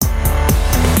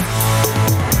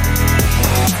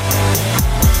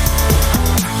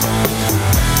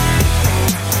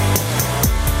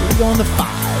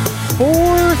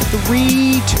3,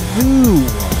 2,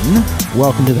 1.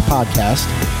 Welcome to the podcast.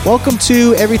 Welcome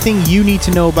to everything you need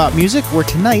to know about music, where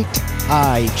tonight,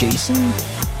 I, Jason,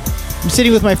 I'm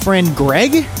sitting with my friend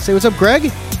Greg. Say what's up,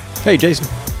 Greg. Hey, Jason.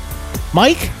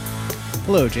 Mike.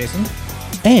 Hello, Jason.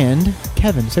 And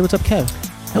Kevin. Say what's up, Kev.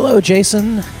 Hello,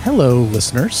 Jason. Hello,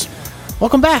 listeners.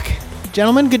 Welcome back,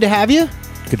 gentlemen. Good to have you.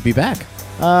 Good to be back.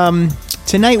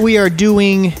 Tonight we are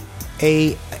doing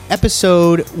a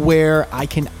episode where I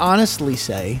can honestly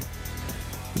say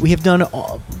we have done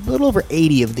a little over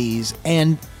 80 of these,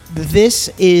 and this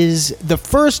is the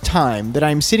first time that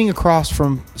I'm sitting across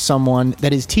from someone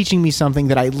that is teaching me something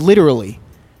that I literally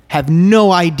have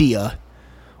no idea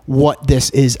what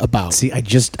this is about. See, I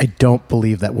don't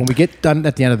believe that. When we get done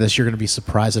at the end of this, you're going to be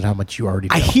surprised at how much you already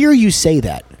know. I hear you say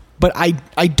that, but I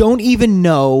don't even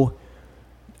know.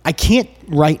 I can't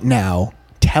right now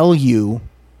tell you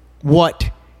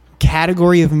what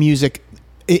category of music,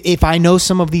 if I know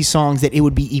some of these songs, that it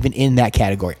would be even in that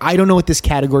category. I don't know what this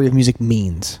category of music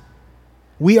means.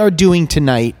 We are doing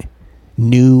tonight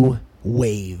new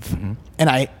wave. Mm-hmm. And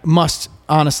I must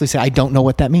honestly say I don't know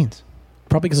what that means.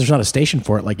 Probably because there's not a station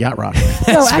for it like Yacht Rock.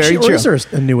 No, actually, or is there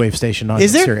a new wave station on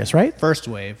Sirius, right? First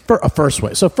wave. First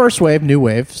wave. So first wave, new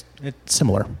wave, it's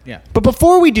similar. Yeah. But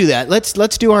before we do that,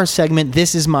 let's do our segment,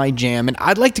 This Is My Jam. And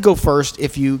I'd like to go first,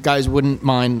 if you guys wouldn't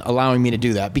mind allowing me to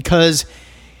do that, because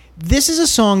this is a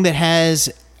song that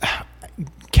has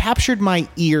captured my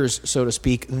ears, so to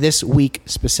speak, this week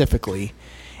specifically.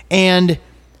 And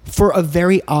for a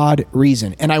very odd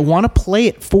reason. And I want to play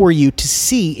it for you to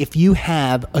see if you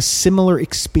have a similar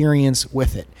experience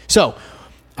with it. So,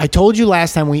 I told you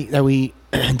last time we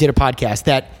did a podcast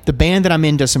that the band that I'm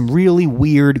in does some really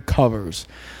weird covers.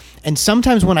 And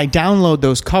sometimes when I download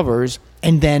those covers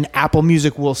and then Apple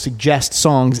Music will suggest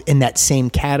songs in that same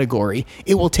category,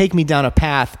 it will take me down a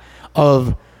path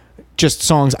of just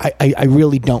songs I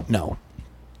really don't know.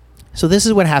 So this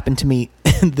is what happened to me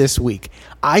this week.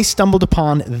 I stumbled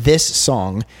upon this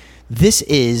song. This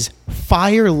is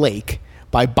Fire Lake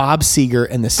by Bob Seger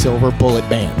and the Silver Bullet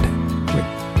Band.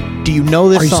 Wait, do you know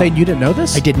this song? Are you saying you didn't know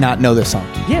this? I did not know this song.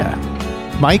 Yeah.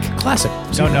 Mike? Classic.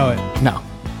 Don't know it. No.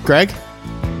 Greg?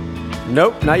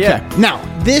 Nope, not yet. Okay. Now,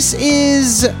 this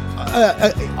is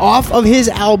off of his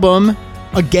album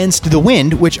Against the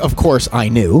Wind, which of course I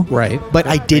knew. Right. But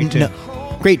I didn't know.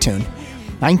 Great tune.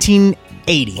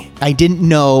 1980. I didn't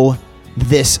know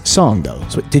this song, though.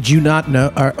 So did you not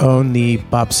know or own the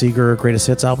Bob Seger Greatest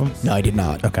Hits album? No, I did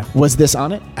not. Okay. Was this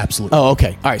on it? Absolutely. Oh,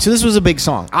 okay. All right. So this was a big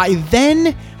song.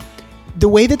 The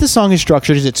way that the song is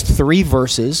structured is it's 3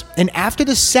 verses, and after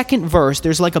the second verse,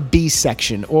 there's like a B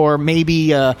section or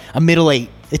maybe a middle 8.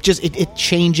 It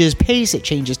changes pace, it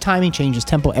changes timing, changes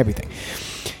tempo, everything.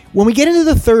 When we get into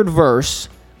the third verse,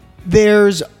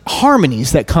 there's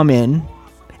harmonies that come in,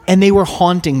 and they were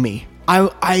haunting me.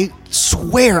 I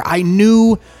swear I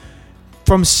knew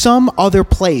from some other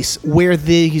place where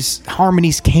these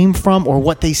harmonies came from or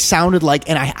what they sounded like,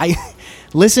 and I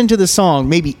listened to the song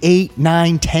maybe 8,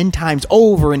 9, 10 times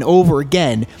over and over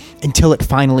again until it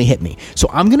finally hit me. So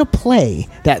I'm going to play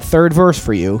that third verse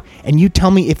for you, and you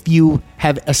tell me if you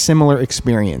have a similar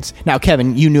experience. Now,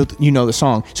 Kevin, you know the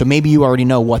song, so maybe you already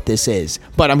know what this is,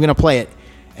 but I'm going to play it,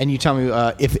 and you tell me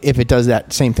if it does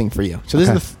that same thing for you. So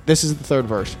this is the third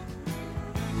verse.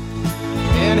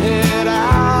 And head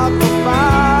out the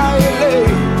Fire Lake.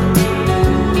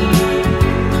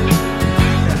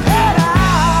 Head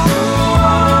out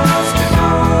to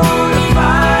go to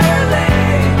Fire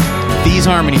Lake. These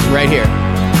harmonies right here.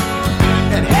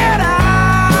 And head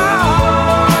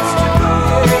out to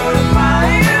go to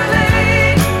Fire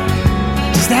Lake.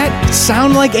 Does that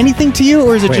sound like anything to you,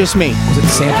 or is it just me? Was it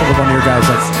sampled of one of your guys'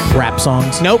 like rap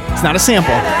songs? Nope, it's not a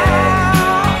sample.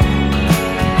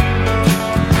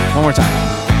 One more time.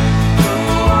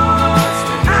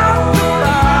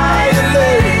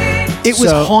 It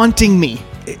was haunting me.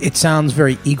 It sounds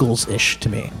very Eagles-ish to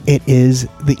me. It is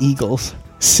the Eagles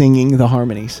singing the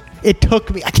harmonies. It took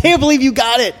me. I can't believe you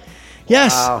got it.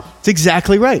 Yes, Wow. It's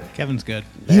exactly right. Kevin's good.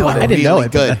 You are I didn't know really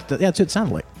it. good. But that's what it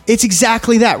sounded like. It's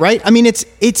exactly that, right? I mean, it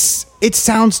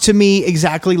sounds to me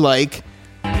exactly like.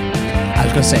 I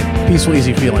was going to say, Peaceful,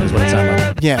 Easy Feeling is what it sounded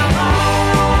like. Yeah.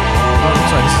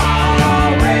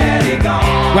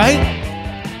 Right?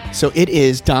 So it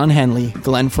is Don Henley,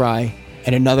 Glenn Frey,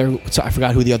 and another, so I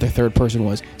forgot who the other third person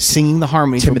was, singing the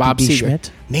harmonies for Timothy Bob B. Seger.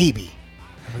 Schmidt? Maybe.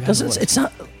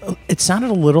 It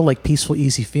sounded a little like Peaceful,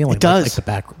 Easy Feeling. It does. Like the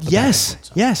back. Yes,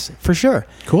 yes, for sure.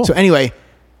 Cool. So anyway,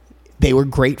 they were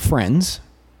great friends.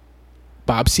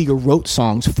 Bob Seger wrote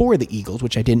songs for the Eagles,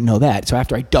 which I didn't know that. So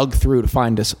after I dug through to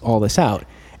find all this out,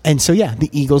 And so, yeah, the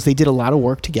Eagles, they did a lot of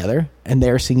work together, and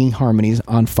they're singing harmonies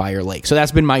on Fire Lake. So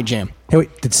that's been my jam. Hey,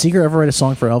 wait, did Seeger ever write a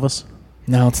song for Elvis?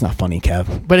 No, it's not funny,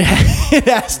 Kev. But it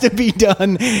has to be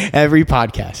done every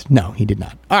podcast. No, he did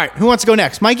not. All right, who wants to go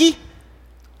next? Mikey?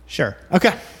 Sure.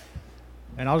 Okay.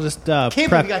 And I'll just Can't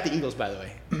believe we got the Eagles, by the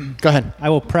way. Go ahead. I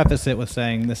will preface it with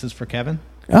saying this is for Kevin.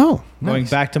 Oh, Going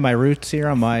nice. back to my roots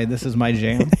here this is my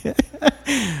jam.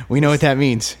 We know what that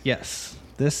means. Yes.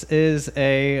 This is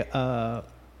a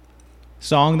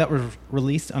song that was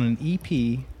released on an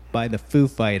EP by the Foo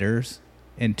Fighters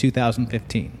in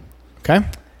 2015. Okay.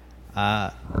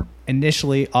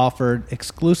 Initially offered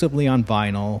exclusively on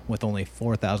vinyl with only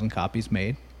 4,000 copies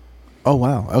made. Oh,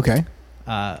 wow. Okay.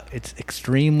 It's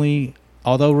extremely,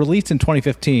 although released in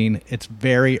 2015, it's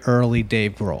very early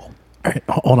Dave Grohl. All right,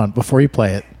 hold on. Before you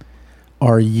play it,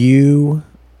 are you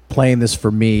playing this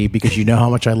for me because you know how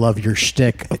much I love your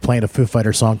shtick of playing a Foo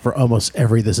Fighter song for almost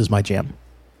every This Is My Jam?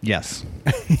 Yes.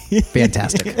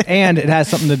 Fantastic. And it has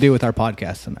something to do with our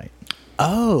podcast tonight.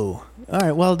 Oh, all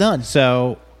right. Well done.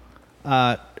 So,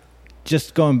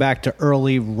 just going back to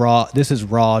early raw, this is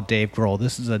raw Dave Grohl.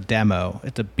 This is a demo.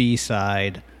 It's a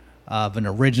B-side of an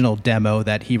original demo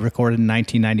that he recorded in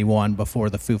 1991 before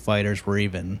the Foo Fighters were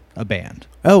even a band.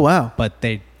 Oh, wow. But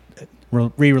they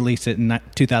re-released it in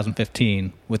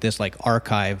 2015 with this like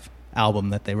archive album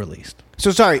that they released.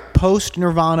 So, sorry,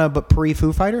 post-Nirvana but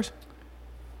pre-Foo Fighters?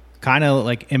 Kind of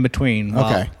like in between.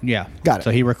 Okay. Yeah. Got it. So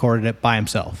he recorded it by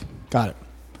himself. Got it.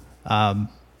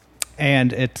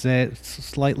 And it's a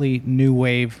slightly new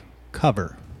wave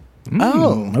cover.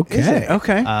 Oh, okay. Is it?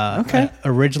 Okay. Okay.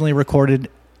 Originally recorded,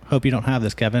 hope you don't have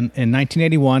this, Kevin, in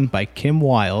 1981 by Kim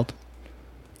Wilde.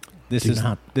 This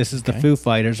is the Foo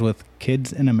Fighters with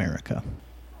Kids in America.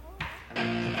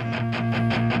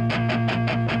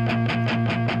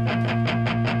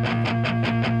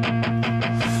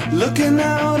 Looking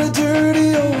out a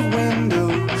dirty old window.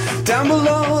 Down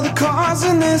below, the cars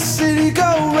in this city go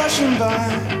rushing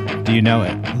by. Do you know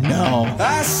it? No.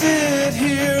 I sit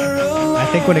here alone. I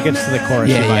think when it gets to the chorus,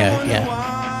 you might.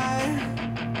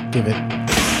 Give it.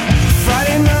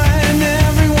 Friday night and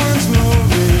everyone's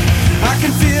moving. I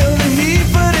can feel the heat,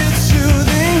 but it's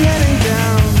soothing, heading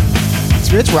down.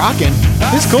 It's rocking.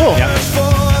 It's cool. Search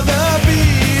for the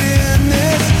beat in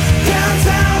this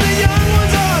downtown. The young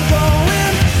ones are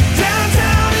going.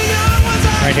 Downtown, the young ones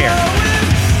are Right here. going.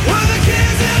 We're the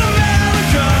kids in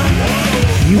America.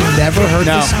 You've never heard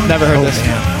No, this? never heard this.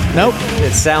 Man. Nope.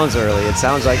 It sounds early. It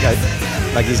sounds like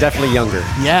he's definitely younger.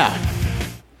 Yeah.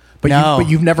 But, No. but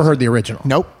you've never heard the original?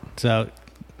 Nope. So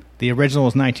the original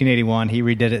was 1981. He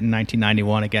redid it in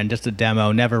 1991. Again, just a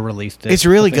demo. Never released it. It's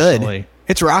really officially. good.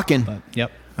 It's rocking. But,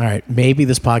 yep. All right, maybe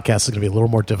this podcast is going to be a little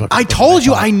more difficult. I than told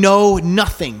you thought. I know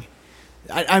nothing.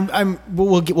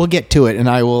 We'll get to it, and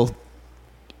I will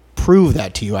prove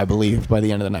that to you, I believe, by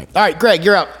the end of the night. All right, Greg,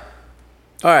 you're up.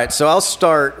 All right, so I'll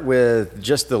start with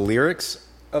just the lyrics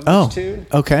of this tune.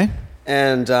 Okay.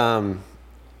 And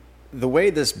the way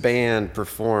this band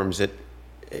performs, it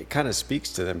kind of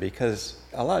speaks to them because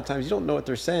a lot of times you don't know what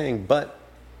they're saying, but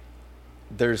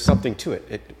there's something to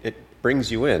it. It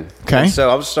brings you in. Okay. And so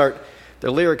I'll start. The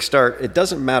lyrics start, it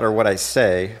doesn't matter what I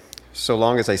say, so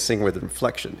long as I sing with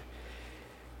inflection.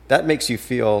 That makes you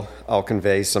feel I'll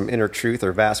convey some inner truth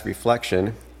or vast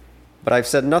reflection, but I've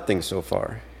said nothing so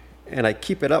far, and I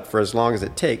keep it up for as long as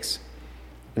it takes,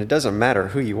 and it doesn't matter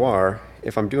who you are.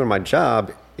 If I'm doing my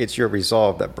job, it's your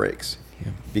resolve that breaks,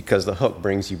 because the hook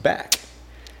brings you back.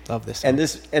 Love this. And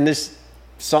this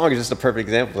song is just a perfect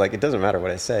example. Like, it doesn't matter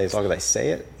what I say, as long as I say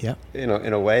it, Yep.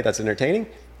 in a way that's entertaining,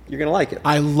 you're gonna like it.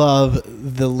 I love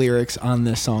the lyrics on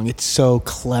this song. It's so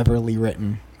cleverly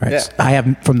written. All right, Yeah. so I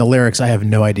have from the lyrics. I have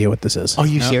no idea what this is. Are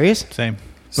you serious? Same.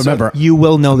 Remember, You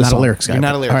will know the not a song. lyrics guy, You're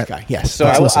not a but- lyrics all right. guy. Yes. So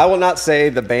Let's listen. I will not say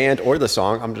the band or the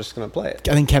song. I'm just gonna play it.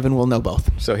 I think Kevin will know both.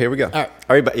 So here we go. All right.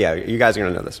 Everybody, yeah, you guys are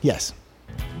gonna know this. Yes.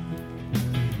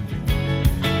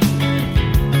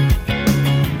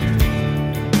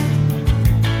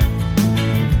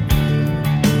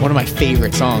 One of my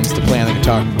favorite songs to play on the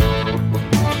guitar.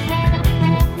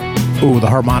 Ooh, the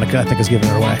harmonica, I think, is giving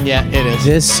it away. Yeah, it is.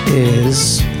 This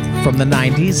is from the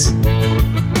 90s.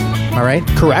 All right?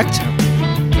 Correct.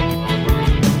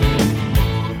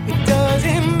 It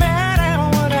doesn't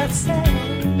matter what I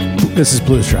say. This is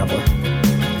Blues Traveler.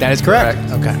 That is correct.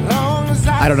 Okay. Long as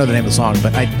I don't know the name of the song,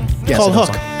 but I guess Called I know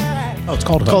Hook. the song. Oh, it's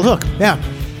called Hook. Called Hook. Yeah.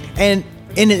 And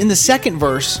in the second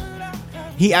verse,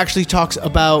 he actually talks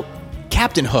about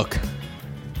Captain Hook.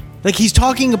 Like, he's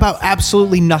talking about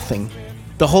absolutely nothing.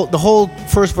 The whole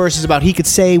first verse is about he could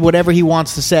say whatever he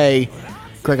wants to say.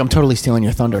 Greg, I'm totally stealing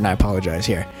your thunder, and I apologize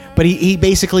here. But he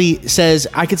basically says,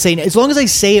 I could say, as long as I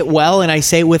say it well and I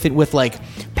say it with like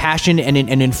passion and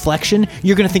inflection,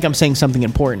 you're going to think I'm saying something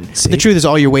important. See? The truth is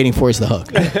all you're waiting for is the hook.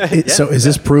 So is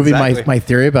this proving exactly. my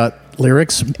theory about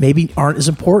lyrics maybe aren't as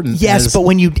important? Yes, as, but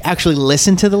when you actually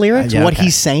listen to the lyrics, Yeah, what okay.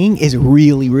 he's saying is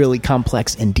really, really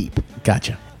complex and deep.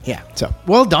 Gotcha. Yeah. So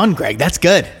well done, Greg. That's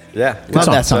good. Yeah. Love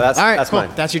song. that song. So that's- all right, that's cool.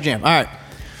 mine. That's your jam. All right.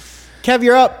 Kev,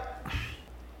 you're up.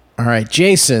 All right,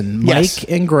 Jason, Mike, Yes.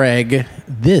 and Greg,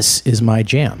 this is my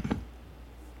jam.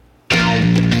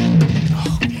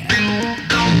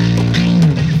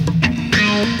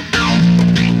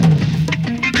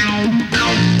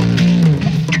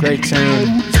 Great tune.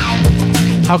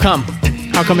 How come?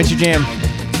 How come it's your jam?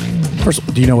 First,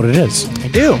 do you know what it is? I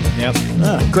do.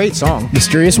 Yep. Great song.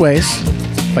 Mysterious Ways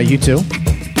by U2.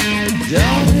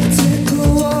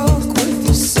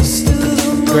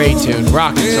 Great tune.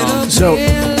 Rocking song. So,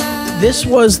 this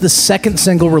was the second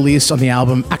single released on the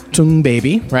album Achtung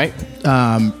Baby. Right?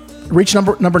 Reached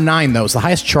number 9, though. It's the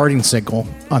highest charting single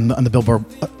on the Billboard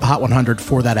Hot 100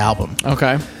 for that album.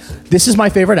 Okay. This is my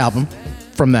favorite album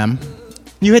from them.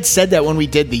 You had said that when we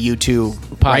did the U2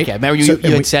 podcast. Right. Remember, you, So- you and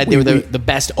had we- said we- they were we- the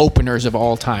best openers of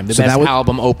all time, the So best that was-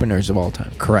 album openers of all time.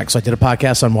 Correct. So I did a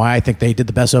podcast on why I think they did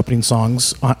the best opening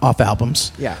songs off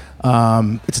albums. Yeah.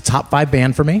 It's a top 5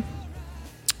 band for me.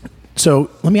 So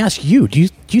let me ask you: Do you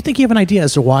think you have an idea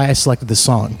as to why I selected this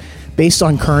song, based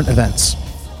on current events?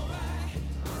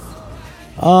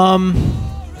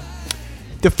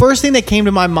 The first thing that came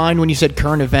to my mind when you said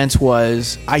current events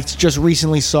was I just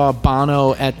recently saw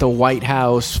Bono at the White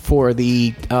House for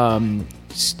the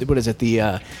what is it,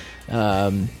 the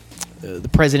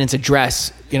president's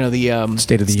address. You know, the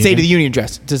State of the State of the Union. Union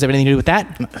address. Does it have anything to do with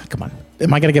that? Come on,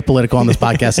 am I going to get political on this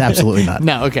podcast? Absolutely not.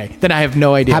 No. Okay. Then I have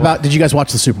no idea. How about? Did you guys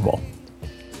watch the Super Bowl?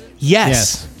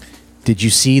 Yes. Did you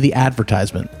see the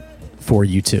advertisement for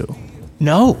U2?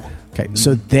 No. Okay,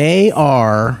 so they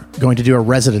are going to do a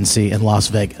residency in Las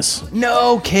Vegas.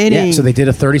 No kidding. Yeah, so they did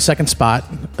a 30-second spot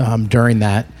during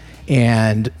that,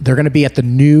 and they're going to be at the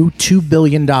new $2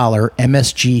 billion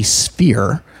MSG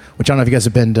Sphere, which I don't know if you guys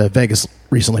have been to Vegas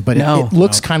recently, but No. it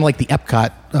looks kind of like the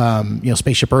Epcot,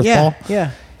 Spaceship Earth Yeah, ball.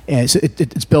 yeah. And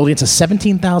it's building. It's a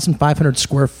 17,500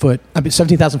 square foot,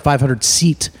 17,500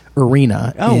 seat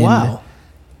arena. Oh, in wow.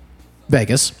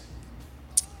 Vegas,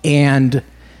 and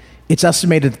it's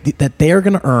estimated that they are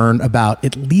going to earn about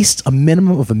at least a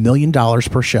minimum of $1 million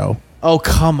per show. Oh,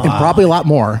 come on. And probably a lot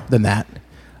more than that.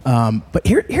 But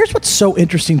here's what's so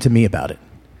interesting to me about it.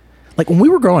 Like when we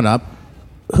were growing up,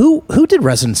 who did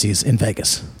residencies in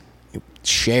Vegas?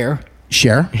 Cher,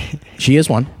 Cher, she is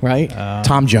one. right?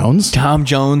 Tom Jones, Tom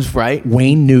Jones, right?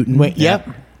 Wayne Newton, Wait, yep.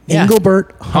 Yeah.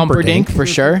 Engelbert Humperdinck for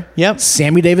sure. Yep.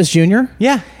 Sammy Davis Jr.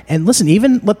 Yeah. And listen,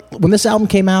 even when this album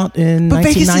came out in But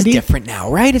Vegas is 1990, different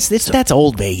now, right? It's that's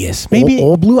old Vegas. Maybe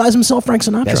old Blue Eyes himself, Frank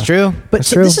Sinatra. That's true. But That's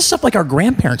so true. this is stuff like our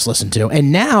grandparents listened to,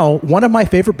 and now one of my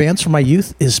favorite bands from my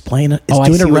youth is playing. Is I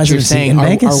doing see a what you're residency saying. in Are,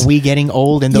 Vegas. are we getting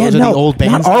old? And those are the old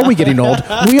bands. Not are we getting old?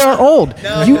 We are old.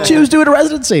 You two's doing a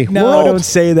residency. No, We're old. don't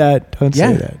say that. Don't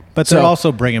Yeah. say that. But So- they're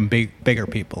also bringing bigger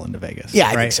people into Vegas. Yeah,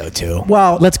 I right? think so too.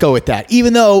 Well- let's go with that.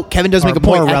 Even though Kevin does Or make a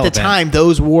point, more at relevant. the time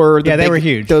those were the Yeah, they big, were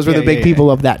huge. Those were Yeah, the big yeah, people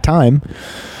yeah. of that time.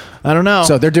 I don't know.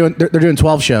 So they're doing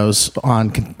 12 shows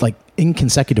on in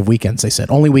consecutive weekends. They said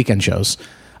only weekend shows.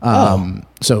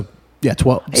 So yeah,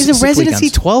 12. is a 6 residency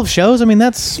weekends. 12 shows? I mean,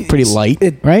 that's pretty light,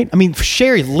 right? I mean,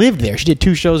 Sherry lived there. She did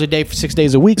 2 shows a day for 6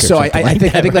 days a week. Or So I something think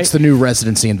like that, that's right? the new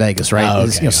residency in Vegas, right? Oh,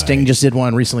 Is, okay, Sting just did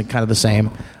one recently, kind of the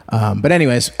same. But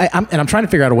anyways, I'm trying to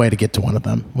figure out a way to get to one of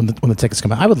them when the tickets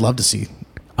come out. I would love to see.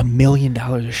 $1 million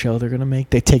a show they're going to make.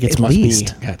 The tickets At must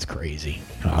least. be. That's crazy.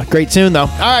 Oh, great tune though.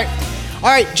 All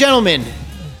right, gentlemen,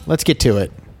 let's get to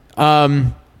it.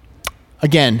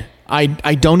 Again,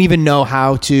 I don't even know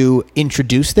how to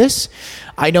introduce this.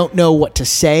 I don't know what to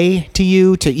say to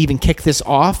you to even kick this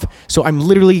off. So I'm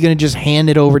literally going to just hand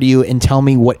it over to you and tell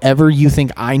me whatever you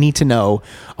think I need to know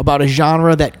about a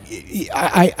genre that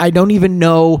I don't even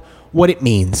know what it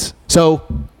means. So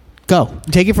go.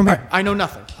 Take it from here. I know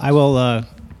nothing. I will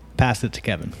pass it to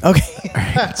Kevin.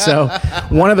 Okay. So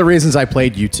one of the reasons I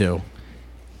played U2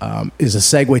 is a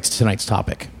segue to tonight's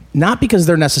topic. Not because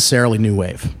they're necessarily new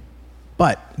wave,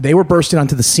 but they were bursting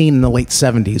onto the scene in the late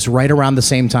 70s, right around the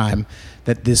same time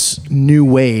that this new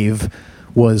wave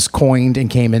was coined and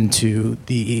came into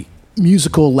the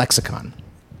musical lexicon.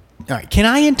 All right. Can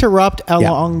I interrupt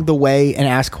along the way and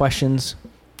ask questions?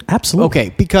 Absolutely.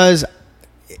 Okay, because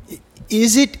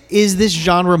is this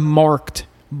genre marked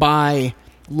by,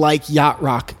 like yacht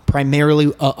rock,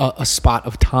 primarily a spot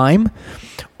of time,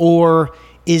 or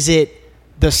is it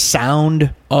the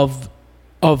sound of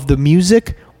the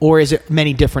music, or is it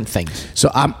many different things?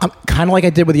 So I'm kind of like I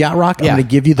did with yacht rock. Yeah. I'm going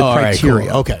to give you the All right,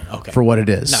 criteria cool. Okay. for what it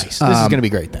is. Nice. This is going to be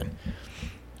great then.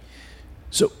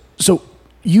 So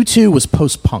U2 was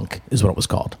post-punk is what it was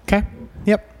called. Okay.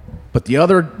 Yep. But the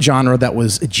other genre that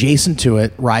was adjacent to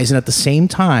it, rising at the same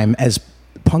time as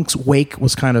punk's wake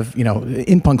was kind of,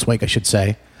 in punk's wake, I should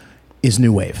say, is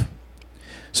new wave.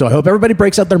 So I hope everybody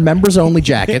breaks out their members-only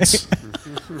jackets,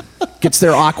 gets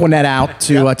their Aquanet out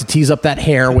to tease up that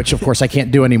hair, which, of course, I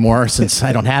can't do anymore since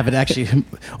I don't have it. Actually,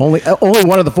 only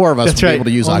one of the four of us will be able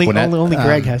to use Aquanet. Only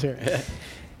Greg has it.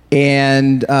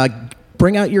 And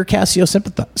bring out your Casio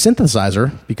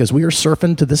synthesizer because we are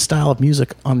surfing to this style of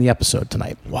music on the episode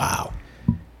tonight. Wow.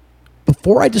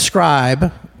 Before I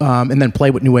describe and then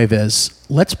play what new wave is,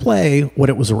 let's play what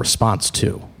it was a response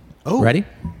to. Oh. Ready?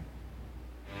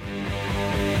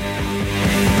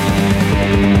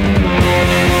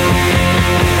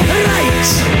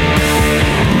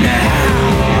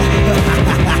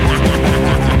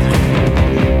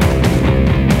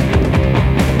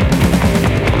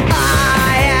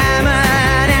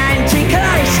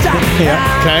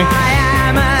 Yeah. Okay.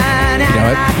 You know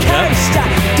it?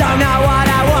 Don't know what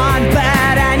I want,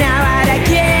 but I know how to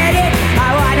get it. I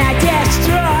wanna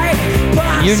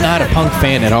destroy. You're not a punk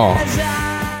fan at all.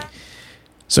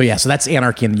 So that's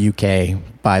Anarchy in the UK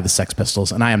by the Sex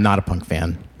Pistols, and I am not a punk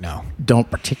fan. No. Don't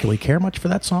particularly care much for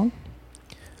that song.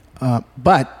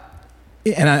 But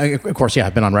of course,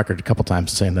 I've been on record a couple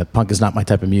times saying that punk is not my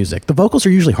type of music. The vocals are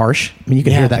usually harsh. I mean, you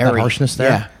can hear that harshness there.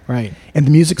 Yeah, right. And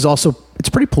the music is also, it's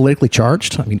pretty politically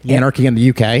charged. I mean, Anarchy in the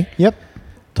UK. Yep.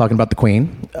 Talking about the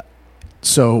Queen.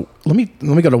 So let me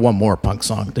go to one more punk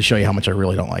song to show you how much I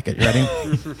really don't like it. You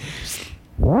ready?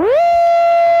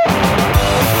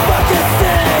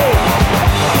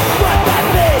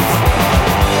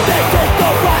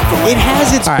 It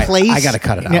has its All right, place. I got to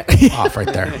cut it off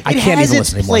right there. I It can't has even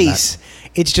its listen anymore. place.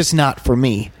 It's just not for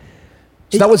me.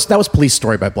 So that was Police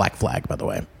Story by Black Flag, by the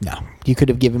way. No, you could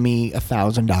have given me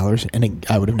 $1,000 and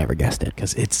I would have never guessed it.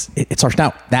 Because it's harsh.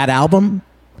 Now, that album,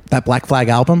 that Black Flag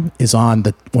album, is on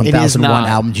the 1001 not.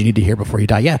 albums you need to hear before you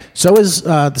die. Yeah. So is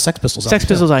the Sex Pistols. Sex album,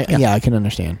 too. Pistols, I can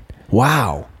understand.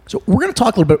 Wow. So we're going to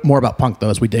talk a little bit more about punk, though,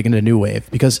 as we dig into new wave,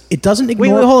 because it doesn't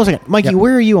ignore... Wait, hold on a second. Mikey, Yep.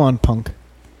 where are you on punk?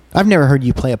 I've never heard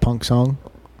you play a punk song.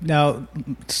 Now,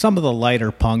 some of the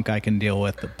lighter punk I can deal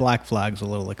with, but Black Flag's a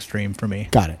little extreme for me.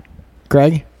 Got it.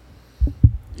 Greg?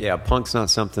 Yeah, punk's not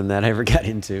something that I ever got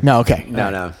into. No, okay. No,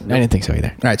 All no. right. I didn't think so either.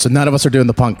 All right, so none of us are doing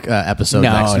the punk episode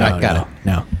next. Got it.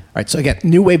 No. All right, so again,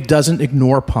 new wave doesn't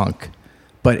ignore punk,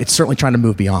 but it's certainly trying to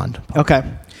move beyond punk. Okay.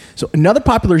 So another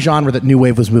popular genre that new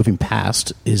wave was moving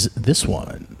past is this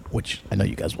one, which I know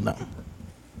you guys will know.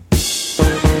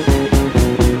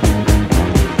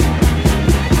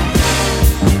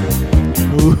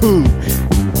 Ooh.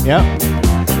 Yep.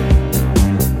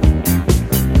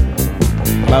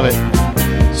 Love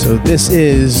it. So this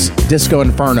is Disco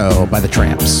Inferno by the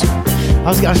Tramps. I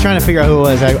was trying to figure out who it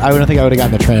was. I don't think I would have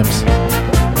gotten the Tramps.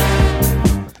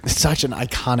 It's such an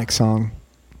iconic song.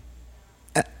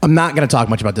 I'm not going to talk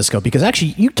much about disco because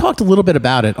actually you talked a little bit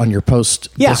about it on your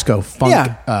post-disco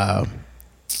funk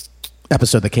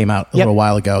episode that came out a little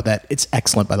while ago. That it's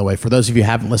excellent, by the way. For those of you who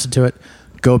haven't listened to it,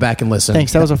 go back and listen.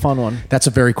 Thanks. That was a fun one. That's a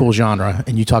very cool genre,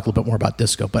 and you talk a little bit more about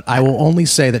disco. But I will only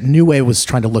say that new wave was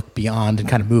trying to look beyond and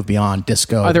kind of move beyond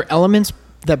disco. Are there elements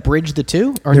that bridge the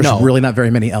two? Or There's no? really not very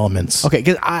many elements. Okay,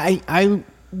 because I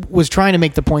was trying to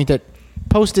make the point that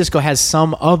post-disco has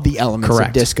some of the elements Correct.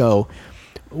 of disco.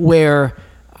 Where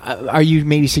are you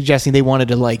maybe suggesting they wanted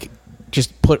to like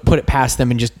just put it past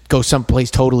them and just go someplace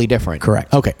totally different?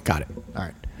 Correct. Okay, got it. All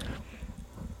right.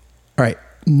 All right.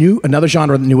 Another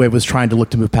genre that new wave was trying to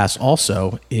look to move past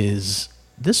also is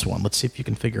this one. Let's see if you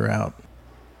can figure out.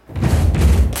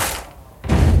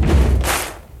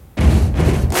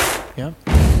 Yeah.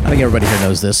 I think everybody here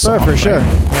knows this song, For sure.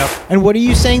 right? Yep. And what are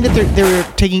you saying that they're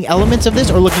taking elements of this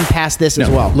or looking past this as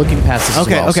No, well? looking past this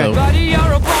Okay, as well. okay. So Buddy,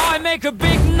 you're a boy, make a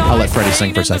big noise. I'll let Freddie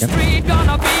sing for a second. Street,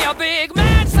 gonna be a big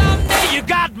man someday. You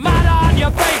got mud on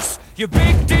your face, you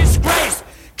big disgrace.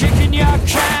 Kicking your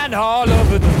can all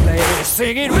over the place.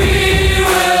 Singing, we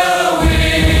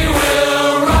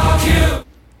will rock you.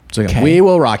 So again, Okay. We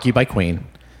Will Rock You by Queen.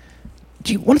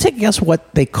 Do you want to take a guess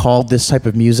what they called this type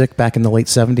of music back in the late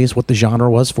 70s? What the genre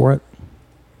was for it?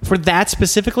 For that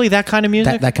specifically, that kind of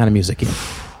music? That kind of music. Yeah.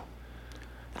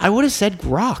 I would have said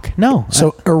rock. No.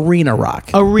 So arena rock.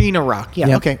 Arena rock. Yeah,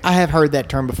 Yep. okay. I have heard that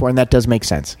term before, and that does make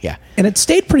sense. Yeah. And it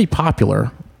stayed pretty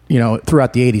popular,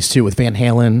 throughout the 80s too, with Van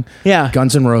Halen, Yeah.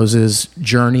 Guns N' Roses,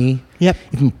 Journey. Yep.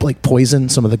 Even like Poison,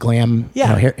 some of the glam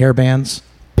Yeah. hair bands.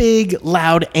 big,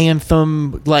 loud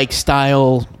anthem like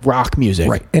style rock music.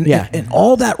 Right. And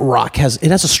all that rock has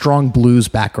a strong blues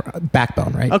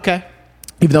backbone, right? Okay.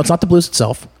 Even though it's not the blues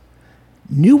itself.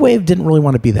 New wave didn't really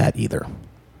want to be that either.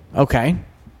 Okay.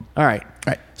 All right.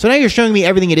 Right. So now you're showing me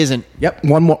everything it isn't. Yep.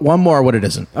 One more what it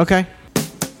isn't. Okay.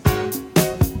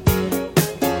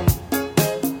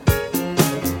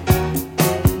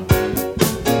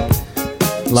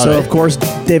 Of course,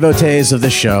 devotees of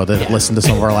this show that listen to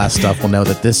some of our last stuff will know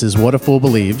that this is What a Fool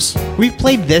Believes. We've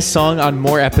played this song on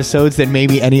more episodes than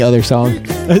maybe any other song.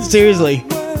 Seriously.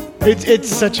 It's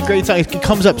such a great song. It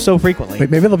comes up so frequently. Wait,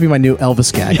 maybe that'll be my new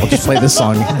Elvis gag. I'll just play this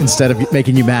song instead of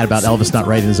making you mad about Elvis not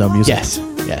writing his own music.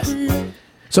 Yes.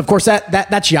 So, of course,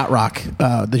 that's yacht rock,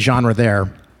 the genre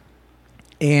there.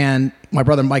 And my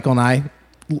brother Michael and I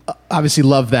obviously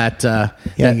love that, that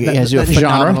genre.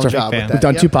 Job with that. We've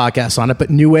done 2 podcasts on it, but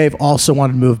New Wave also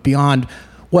wanted to move beyond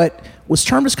what was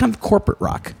termed as kind of corporate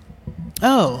rock.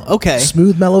 Oh, okay.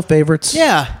 Smooth, mellow favorites.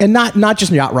 Yeah. And not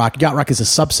just yacht rock. Yacht rock is a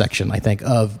subsection, I think,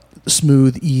 of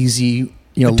smooth, easy,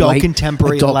 adult light,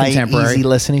 contemporary, easy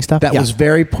listening stuff. That was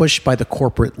very pushed by the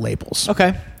corporate labels.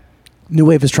 Okay. New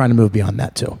Wave is trying to move beyond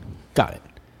that too. Got it.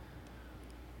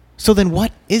 So then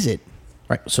what is it?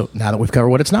 Right. So now that we've covered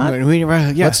what it's not,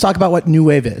 Yeah. let's talk about what New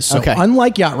Wave is. So Okay.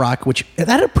 unlike yacht rock, which it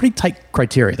had a pretty tight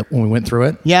criteria when we went through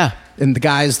it. Yeah. And the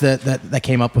guys that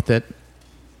came up with it,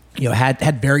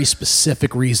 had very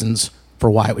specific reasons for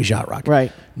why it was yacht rock.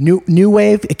 Right. New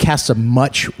Wave, it casts a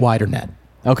much wider net.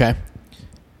 Okay.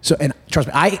 So, and trust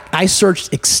me, I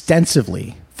searched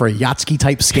extensively for a Yatsky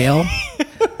type scale,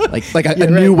 like a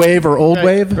new wave or old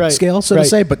wave scale, so to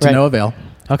say, but to no avail.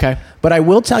 Okay. But I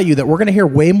will tell you that we're going to hear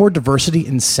way more diversity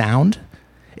in sound,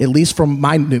 at least from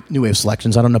my new wave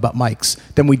selections. I don't know about Mike's,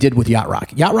 than we did with yacht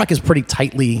rock. Yacht rock is pretty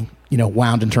tightly,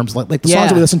 wound in terms of like the songs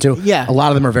that we listen to. Yeah. A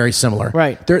lot of them are very similar.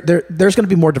 Right. There's going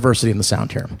to be more diversity in the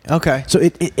sound here. Okay. So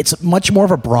it's much more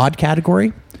of a broad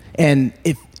category. And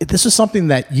if this is something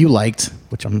that you liked,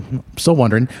 which I'm still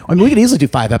wondering, I mean, we could easily do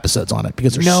 5 episodes on it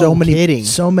because there's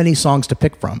so many songs to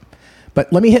pick from.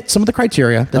 But let me hit some of the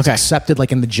criteria that's accepted,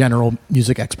 like in the general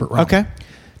music expert realm. Okay.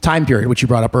 Time period, which you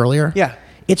brought up earlier. Yeah.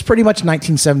 It's pretty much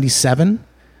 1977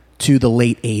 to the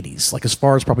late 80s, like as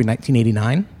far as probably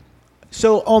 1989.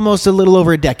 So almost a little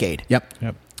over a decade. Yep.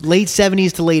 Late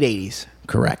 70s to late 80s.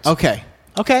 Correct. Okay.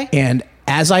 And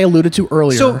as I alluded to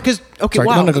earlier. So, because, okay, sorry,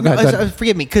 wow. No, go ahead.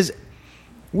 Forgive me, because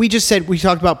we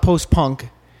talked about post-punk.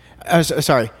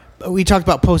 We talked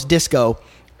about post-disco.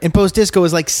 And post-disco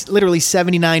is like literally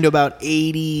 79 to about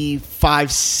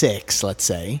 85, 6, let's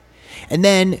say. And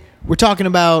then we're talking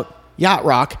about yacht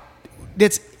rock.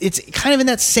 It's kind of in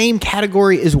that same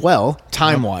category as well,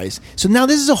 time-wise. So now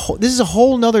this is a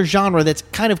whole nother genre that's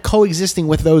kind of coexisting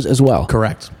with those as well.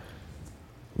 Correct.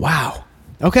 Wow.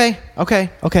 Okay.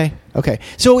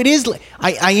 So it is.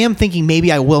 I am thinking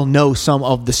maybe I will know some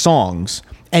of the songs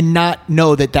and not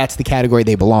know that that's the category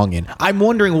they belong in. I'm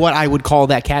wondering what I would call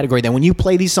that category then. When you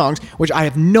play these songs, which I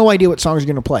have no idea what songs you're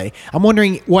going to play, I'm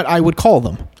wondering what I would call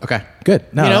them. Okay, good.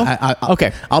 No,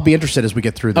 okay. I'll be interested as we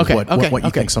get through this, what you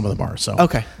think some of them are. So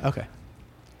Okay.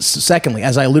 Secondly,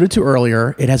 as I alluded to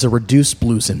earlier, it has a reduced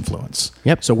blues influence.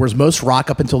 Yep. So whereas most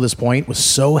rock up until this point was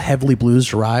so heavily blues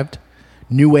derived,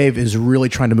 New Wave is really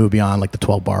trying to move beyond like the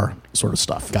 12-bar sort of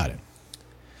stuff. Got it.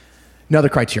 Another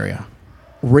criteria,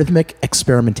 rhythmic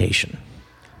experimentation.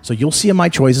 So you'll see in my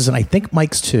choices, and I think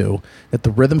Mike's too, that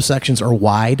the rhythm sections are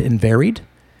wide and varied.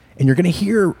 And you're going to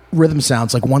hear rhythm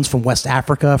sounds like ones from West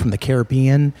Africa, from the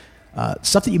Caribbean,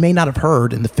 stuff that you may not have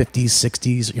heard in the 50s,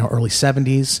 60s, early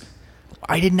 70s.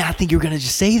 I did not think you were going to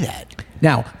just say that.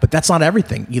 Now, but that's not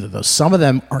everything either, though. Some of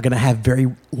them are going to have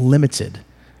very limited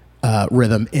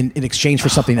rhythm in exchange for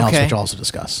something else, which I'll also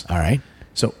discuss. All right.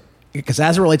 So, because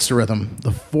as it relates to rhythm,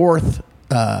 the fourth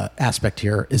aspect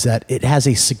here is that it has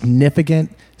a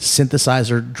significant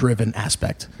synthesizer-driven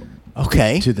aspect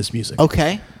to this music.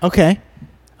 Okay.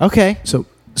 So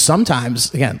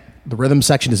sometimes, again, the rhythm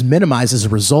section is minimized as a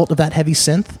result of that heavy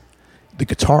synth, the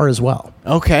guitar as well.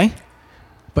 Okay.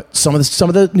 But some of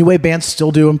the new wave bands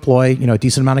still do employ, a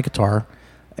decent amount of guitar.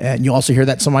 And you also hear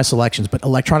that in some of my selections, but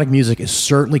electronic music is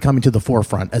certainly coming to the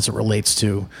forefront as it relates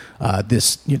to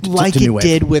this, like to new wave. It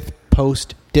did with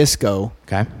post-disco.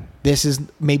 Okay. This is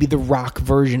maybe the rock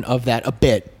version of that a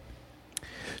bit.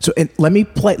 So let me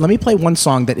play one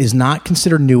song that is not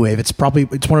considered new wave. It's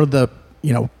one of the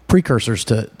precursors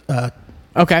to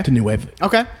new wave.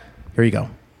 Okay. Here you go.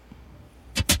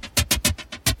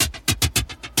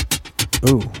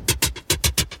 Ooh.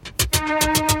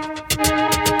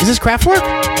 Is this Kraftwerk?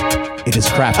 It is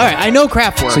Kraftwerk. All right, I know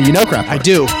Kraftwerk. So you know Kraftwerk. I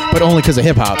do, but only because of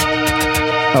hip hop.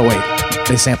 Oh wait,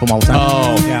 They sample them all the time.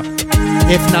 Oh, Yeah.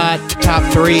 if not top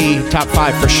 3, top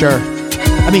 5 for sure.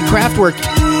 I mean, Kraftwerk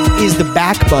is the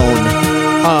backbone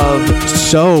of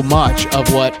so much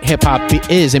of what hip hop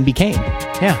is and became.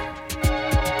 Yeah.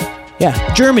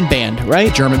 Yeah. German band,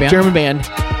 right? German band. German band.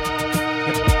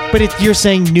 But you're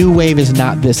saying new wave is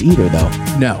not this either, though.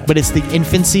 No. But it's the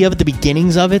infancy of it, the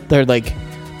beginnings of it. They're like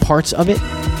parts of it.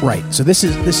 Right. So this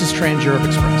is Trans Europe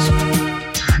Express.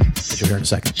 You'll hear in a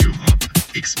second.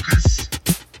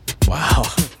 Wow.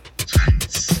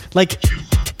 Like,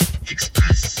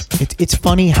 it's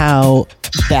funny how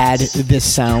bad this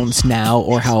sounds now,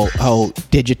 or how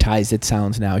digitized it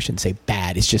sounds now. I shouldn't say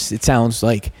bad. It's just, it sounds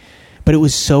like, but it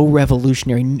was so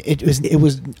revolutionary. It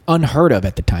was unheard of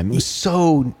at the time. It was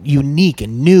so unique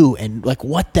and new, and like,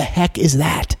 what the heck is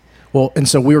that? Well, and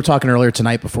so we were talking earlier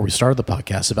tonight before we started the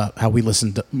podcast about how we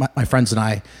listened to, my friends and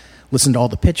I listened to all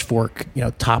the Pitchfork,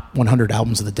 top 100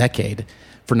 albums of the decade.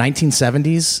 For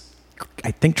 1970s,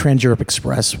 I think Trans Europe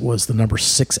Express was the number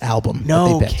 6 album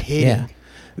No that they picked. kidding. Yeah.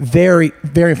 Very,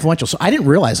 very influential. So I didn't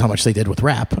realize how much they did with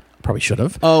rap. Probably should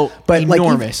have. Oh, but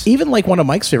enormous. Like even like one of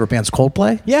Mike's favorite bands,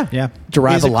 Coldplay. Yeah.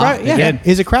 Derive Is a it lot. Yeah,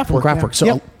 is it Kraftwerk? Kraftwerk. So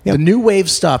Yep. the new wave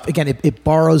stuff, again, it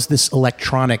borrows this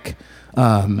electronic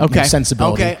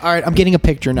sensibility. Okay, all right. I'm getting a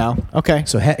picture now. Okay.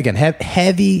 So again,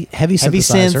 heavy Heavy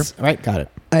synthesizer. synths. All right, got it.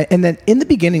 And then in the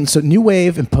beginning, so new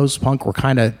wave and post punk were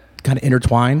kind of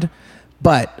intertwined,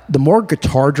 but the more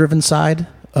guitar driven side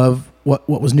of what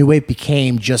was new wave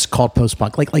became just called post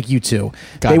punk, like U2.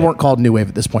 Got They it. weren't called new wave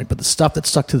at this point, but the stuff that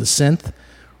stuck to the synth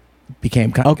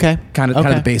became kind of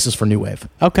the basis for new wave.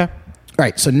 Okay. All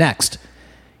right, so next,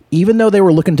 even though they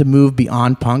were looking to move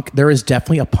beyond punk, there is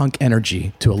definitely a punk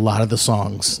energy to a lot of the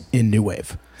songs in new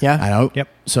wave. Yeah. I know. Yep.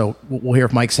 So we'll hear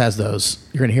if Mike's has those.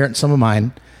 You're going to hear it in some of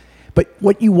mine. But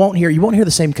what you won't hear the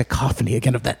same cacophony,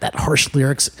 again, of that harsh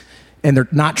lyrics. And they're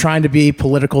not trying to be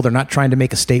political. They're not trying to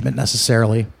make a statement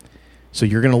necessarily. So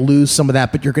you're going to lose some of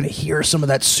that, but you're going to hear some of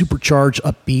that supercharged,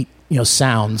 upbeat,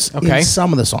 sounds in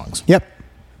some of the songs. Yep.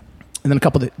 And then a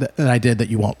couple that I did that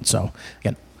you won't. So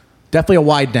again, definitely a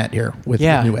wide net here with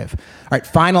new wave. All right,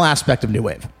 final aspect of new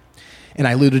wave. And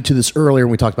I alluded to this earlier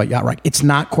when we talked about yacht rock. It's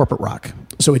not corporate rock.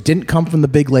 So it didn't come from the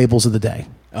big labels of the day.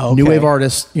 Okay. New wave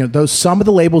artists, some of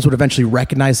the labels would eventually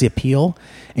recognize the appeal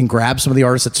and grab some of the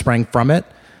artists that sprang from it.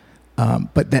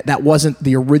 But that wasn't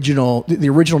the original. The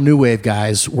original new wave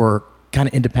guys were kind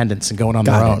of independents and going on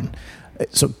their own.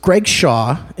 So Greg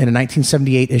Shaw, in a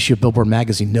 1978 issue of Billboard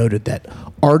magazine, noted that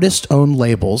artist-owned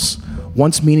labels,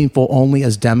 once meaningful only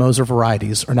as demos or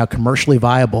varieties, are now commercially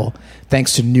viable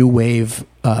thanks to new wave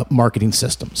marketing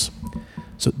systems.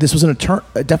 So this was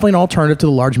definitely an alternative to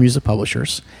the large music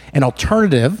publishers. An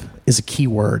alternative is a key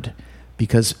word,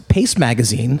 because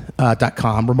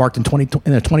PaceMagazine.com remarked in a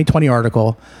 2020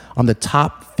 article on the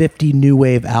top 50 new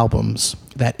wave albums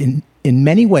that in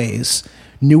many ways,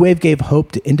 new wave gave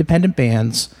hope to independent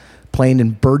bands playing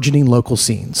in burgeoning local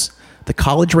scenes. The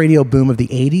college radio boom of the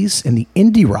 80s and the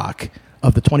indie rock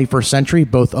of the 21st century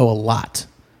both owe a lot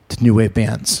to new wave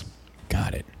bands.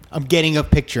 Got it. I'm getting a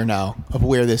picture now of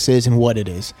where this is and what it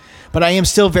is. But I am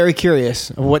still very curious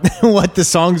of what the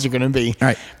songs are going to be. All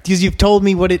right. Because you've told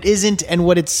me what it isn't and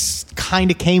what it's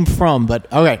kind of came from. But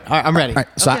all right, I'm ready. All right,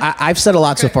 so Okay. I've said a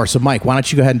lot so far. So Mike, why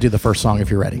don't you go ahead and do the first song if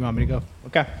you're ready? You want me to go?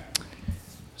 Okay.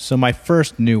 So my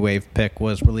first new wave pick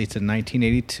was released in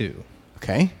 1982.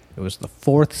 Okay. It was the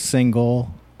 4th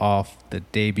single off the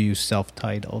debut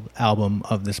self-titled album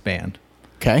of this band.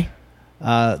 Okay.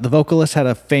 The vocalist had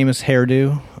a famous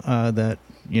hairdo that,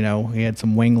 he had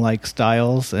some wing-like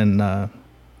styles, and it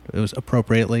was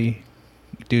appropriately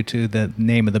due to the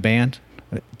name of the band,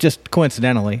 just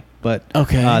coincidentally. But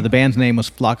Okay. the band's name was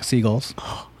Flock of Seagulls.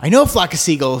 I know Flock of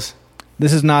Seagulls.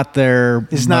 This is not their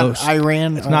It's most, not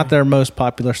Iran. It's not their most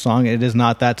popular song. It is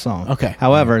not that song. Okay.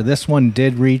 However, this one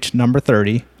did reach number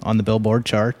 30 on the Billboard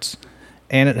charts,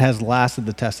 and it has lasted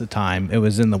the test of time. It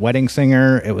was in The Wedding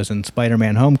Singer. It was in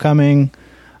Spider-Man Homecoming.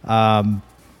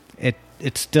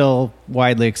 It's still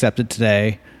widely accepted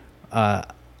today.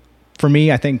 For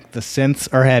me, I think the synths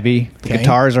are heavy. The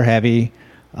guitars are heavy.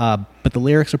 But the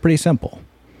lyrics are pretty simple.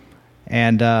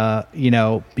 And,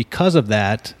 because of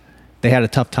that, they had a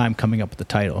tough time coming up with the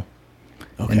title.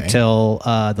 Okay. Until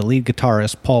the lead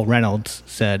guitarist, Paul Reynolds,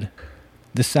 said,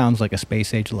 "This sounds like a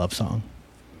Space Age love song."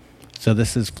 So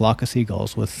this is Flock of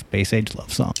Seagulls with Space Age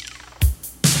love song.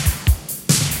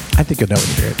 I think you'll know when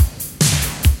you hear it.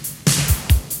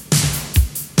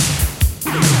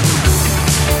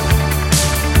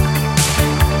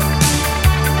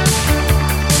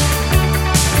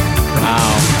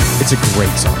 Wow. It's a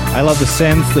great song. I love the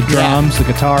synths, the drums, the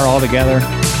guitar all together.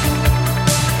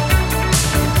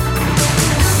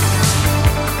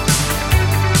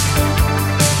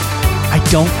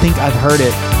 don't think I've heard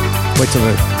it. Wait till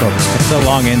the vocals. It's a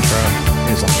long intro.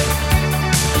 It is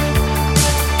long.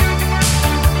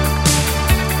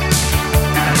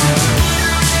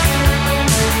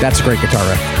 That's a great guitar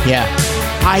riff. Yeah.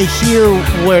 I hear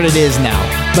what it is now.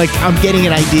 Like, I'm getting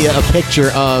an idea, a picture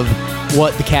of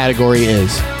what the category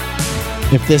is.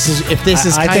 If this is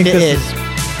I kind think of it.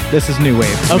 this is new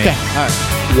wave. to me. Okay. All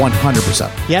right.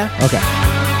 100%. Yeah? Okay.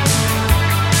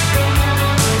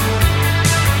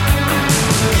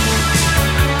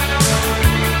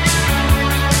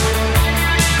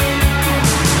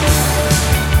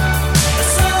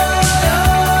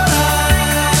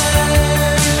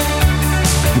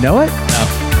 You know it? No.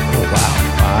 Oh,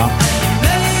 wow.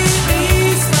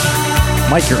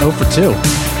 Mike, you're 0 for 2.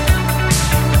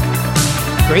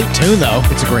 Great tune, though.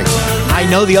 It's a great tune. I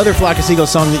know the other Flock of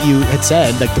Seagulls song that you had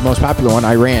said, like the most popular one,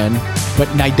 I Ran, but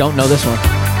I don't know this one.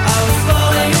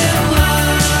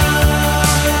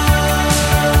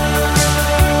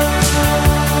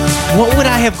 What would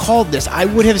I have called this? I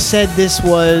would have said this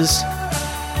was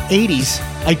 80s.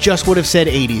 I just would have said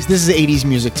 80s. This is 80s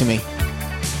music to me.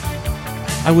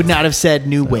 I would not have said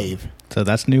new wave. So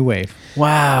that's new wave.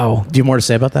 Wow. Do you have more to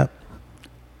say about that?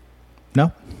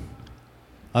 No.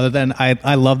 Other than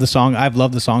I love the song. I've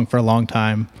loved the song for a long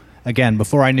time. Again,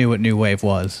 before I knew what new wave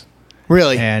was.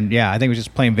 Really? And yeah, I think it was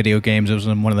just playing video games. It was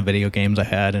in one of the video games I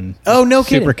had, and Oh, no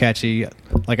super kidding. catchy.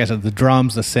 Like I said, the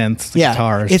drums, the synths, the Yeah.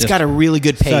 guitars. It's just got a really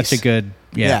good pace. Such a good,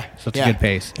 such a good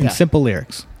pace and Yeah. simple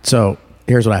lyrics. So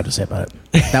here's what I have to say about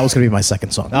it. That was going to be my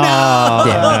second song. Oh,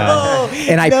 Oh,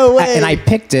 And no way. I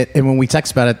picked it, and when we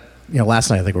texted about it, last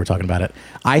night I think we were talking about it.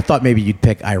 I thought maybe you'd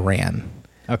pick I Ran,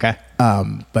 okay.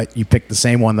 but you picked the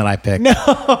same one that I picked.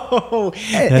 No.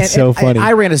 That's so funny.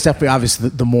 I Ran is definitely obviously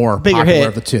the more Bigger popular hit.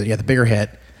 of the two. Yeah, the bigger hit.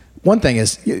 One thing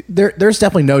is there's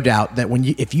definitely no doubt that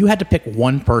if you had to pick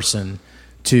one person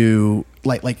to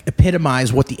like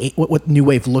epitomize what what new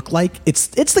wave looked like, it's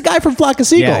the guy from Flock of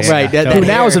Seagulls, Yeah, Right, that who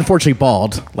now hair. is unfortunately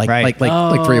bald, like Right.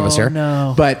 like three of us here.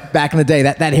 no. But back in the day,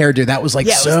 that hairdo that was like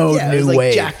Yeah, it was, so it new was like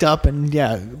wave. jacked up and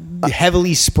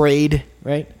heavily sprayed,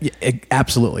 right? Yeah,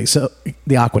 absolutely. So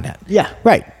the Aquanet. Yeah,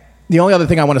 right. The only other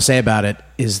thing I want to say about it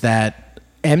is that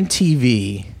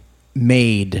MTV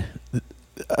made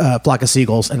Flock of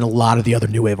Seagulls and a lot of the other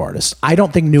new wave artists. I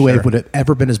don't think new wave would have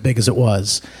ever been as big as it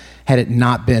was had it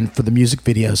not been for the music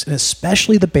videos, and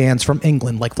especially the bands from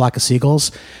England like Flock of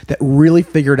Seagulls that really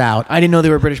figured out. I didn't know they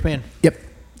were a British band. Yep.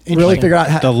 Really Interesting. figured out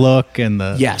how, The look and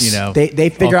the yes, they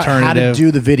figure out how to alternative.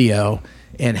 do the video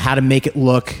and how to make it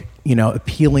look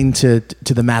appealing to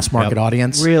the mass market Yep.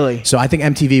 audience. Really? So I think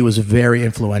MTV was very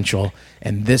influential,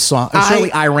 and this song, and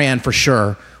certainly I Ran for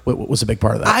sure, was a big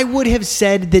part of that. I would have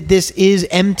said that this is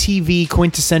MTV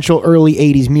quintessential early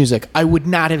 80s music. I would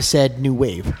not have said new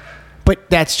wave. But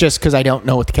that's just because I don't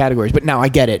know what the category is. But now I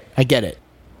get it. All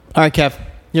right, Kev,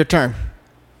 your turn.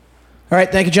 All right,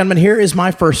 thank you, gentlemen. Here is my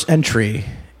first entry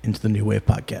into the New Wave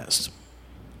podcast.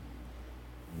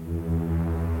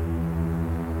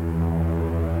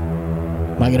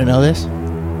 Am I going to know this?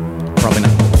 Probably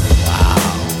not.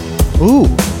 Ooh.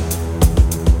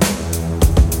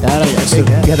 That I So dig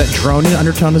that. you have that droning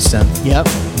undertone of synth. Yep,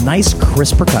 Nice,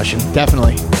 crisp percussion.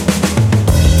 definitely.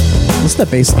 What's that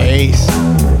bass line? Bass.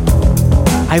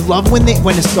 I love when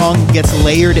a song gets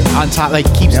layered on top, like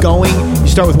keeps Yep. going. You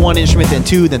start with one instrument, then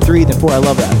two, then three, then four. I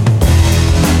love that.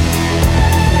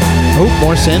 Oh,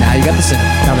 more synth. Now you got the synth.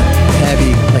 Now the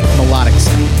heavy, like melodic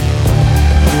synth.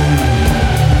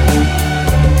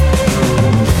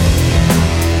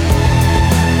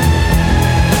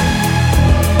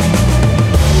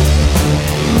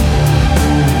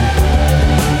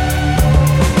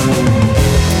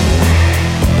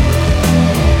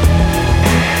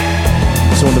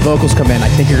 So when the vocals come in, I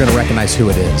think you're going to recognize who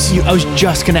it is. I was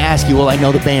just going to ask you, will I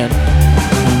know the band?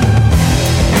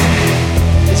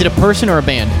 Is it a person or a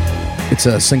band? It's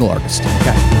a single artist.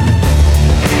 Okay.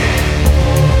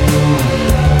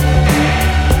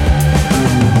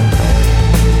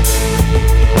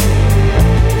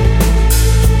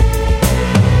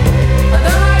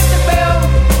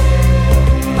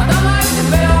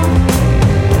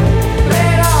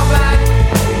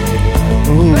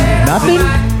 Ooh, nothing?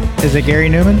 Is it Gary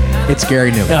Newman? It's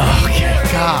Gary Newman. Oh, okay.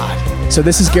 God. So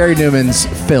this is Gary Newman's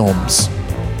Films.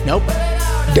 Nope.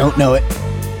 Don't know it.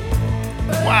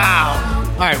 Wow.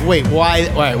 All right, wait.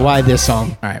 Why this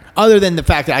song? All right. Other than the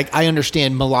fact that I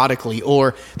understand melodically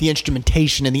or the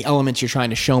instrumentation and the elements you're trying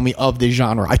to show me of the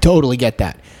genre. I totally get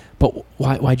that. But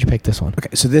why'd you pick this one?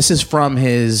 Okay, so this is from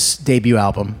his debut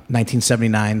album,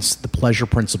 1979's The Pleasure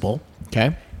Principle.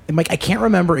 Okay. Mike, I can't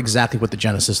remember exactly what the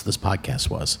genesis of this podcast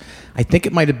was. I think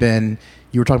it might have been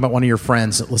you were talking about one of your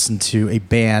friends that listened to a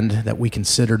band that we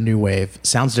consider new wave.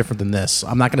 Sounds different than this.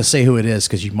 I'm not going to say who it is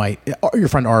because you might, or your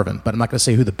friend Arvin, but I'm not going to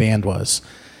say who the band was.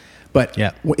 But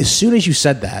as soon as you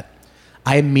said that,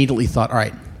 I immediately thought, all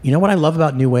right, you know what I love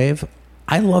about new wave?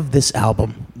 I love this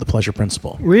album, The Pleasure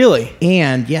Principle. Really?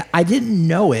 And yeah, I didn't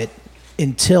know it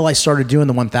until I started doing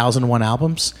the 1001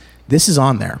 albums. This is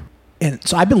on there. And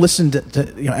so I've been listening to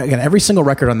again, every single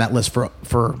record on that list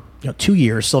for 2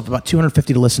 years, still have about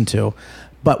 250 to listen to.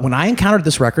 But when I encountered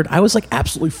this record, I was like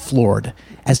absolutely floored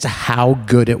as to how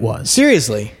good it was.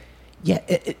 Seriously? Yeah.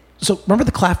 So remember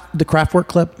the Kraftwerk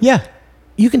clip? Yeah.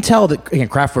 You can tell that, again,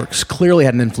 Kraftwerk clearly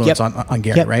had an influence on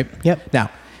Gary, right? Yep. Now,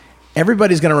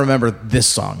 everybody's going to remember this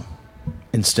song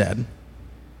instead.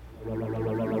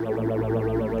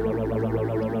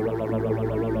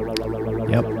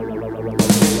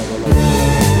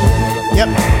 Yep.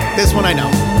 This one I know.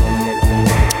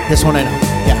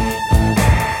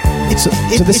 Yeah. So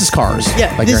this is Cars.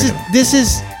 Yeah. by Gary Newman. This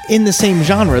is in the same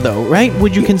genre, though, right?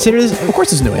 Would you consider this? Of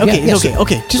course, it's new. Okay. Yeah,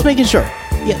 Okay. Just making sure.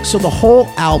 Yeah. So the whole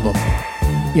album,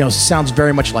 sounds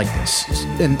very much like this.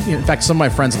 And in fact, some of my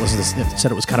friends that listened to this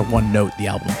said it was kind of one note, the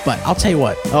album. But I'll tell you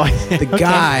what, the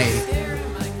guy,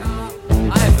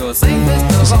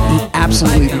 he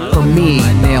absolutely, for me,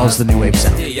 nails the new wave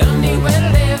sound.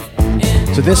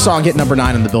 So this song hit number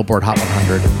 9 on the Billboard Hot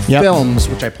 100. Yep. Films,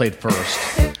 which I played first,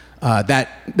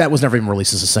 that was never even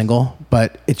released as a single,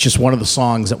 but it's just one of the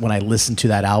songs that when I listen to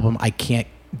that album, I can't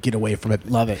get away from it.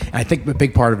 Love it. And I think a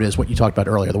big part of it is what you talked about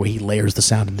earlier, the way he layers the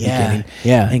sound in the beginning.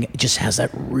 Yeah. And it just has that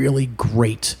really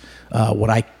great, what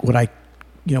I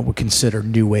would consider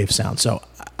new wave sound. So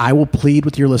I will plead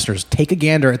with your listeners, take a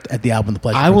gander at the album, The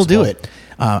Pleasure I will do Principle. it.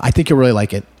 I think you'll really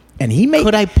like it. And he made.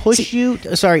 Could I push you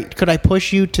to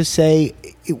say,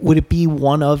 would it be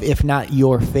one of, if not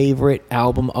your favorite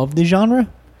album of the genre?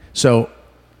 So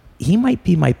he might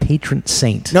be my patron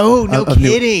saint. No of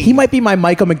kidding. He might be my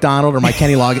Michael McDonald or my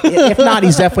Kenny Loggins. If not,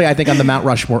 he's definitely, I think, on the Mount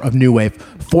Rushmore of new wave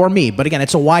for me. But again,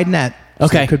 it's a wide net. So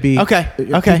Okay. it could be. Okay.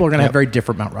 People are going to have very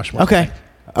different Mount Rushmore. Okay.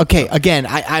 Again,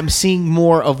 I'm seeing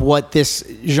more of what this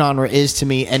genre is to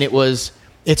me, and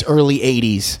it's early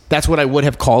 80s. That's what I would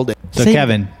have called it. So,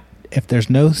 Kevin, if there's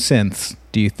no synths,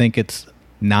 do you think it's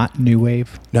not new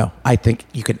wave? No, I think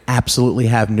you can absolutely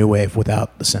have new wave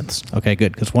without the synths. Okay,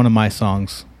 good. Because one of my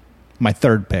songs, my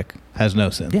third pick, has no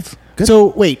synths. Yeah. Good. So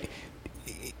wait,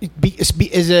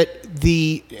 is it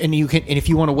the and if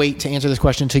you want to wait to answer this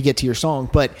question to get to your song,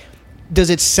 but does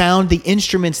it sound the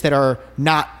instruments that are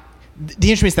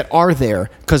there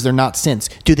because they're not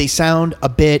synths? Do they sound a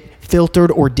bit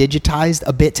filtered or digitized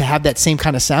a bit to have that same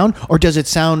kind of sound, or does it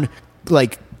sound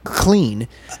like clean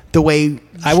the way?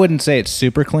 I wouldn't say it's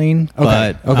super clean,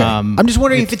 but I'm just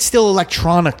wondering if it's still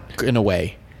electronic in a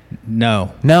way.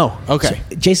 No. Okay.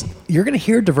 So, Jason, you're going to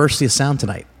hear diversity of sound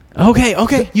tonight.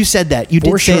 Okay. You said that. You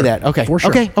did say that. Okay. For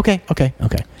sure. Okay.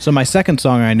 So my second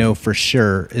song I know for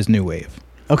sure is new wave.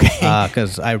 Okay.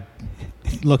 Because I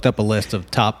looked up a list of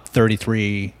top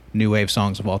 33 new wave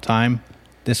songs of all time.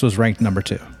 This was ranked number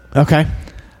 2. Okay.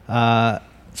 So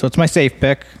it's my safe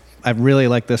pick. I really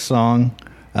like this song.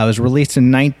 It was released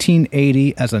in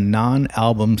 1980 as a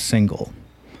non-album single.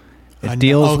 It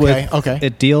deals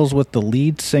with the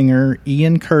lead singer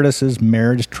Ian Curtis's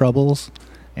marriage troubles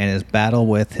and his battle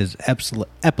with his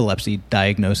epilepsy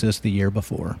diagnosis the year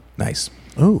before. Nice.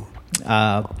 Ooh.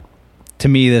 To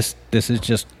me, this is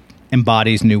just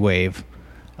embodies new wave.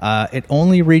 It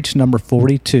only reached number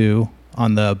 42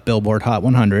 on the Billboard Hot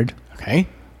 100. Okay.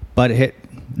 But it hit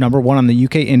number 1 on the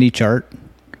UK indie chart.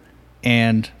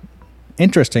 And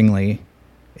interestingly,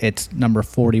 it's number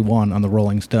 41 on the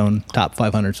Rolling Stone top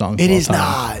 500 songs. It of all is time.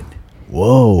 not.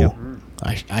 Whoa. Yep.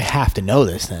 I have to know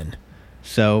this then.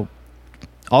 So,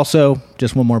 also,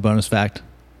 just one more bonus fact.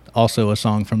 Also a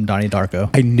song from Donnie Darko.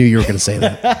 I knew you were going to say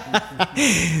that.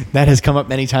 That has come up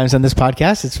many times on this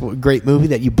podcast. It's a great movie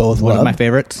that you both One love. of my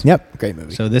favorites. Yep. Great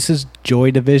movie. So this is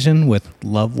Joy Division with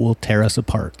Love Will Tear Us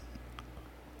Apart.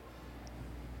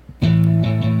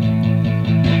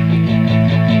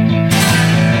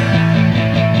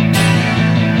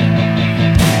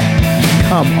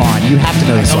 Come on, you have to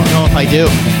know I this don't song. know if I do.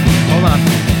 Hold on.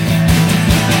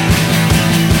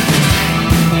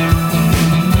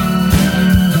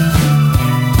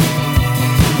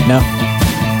 No.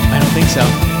 I don't think so.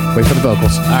 Wait for the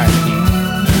vocals. All right.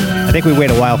 I think we wait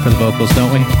a while for the vocals,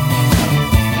 don't we?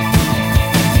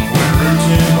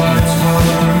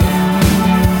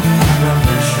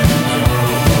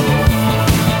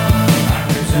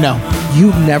 No.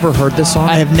 You've never heard this song?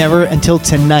 I have never until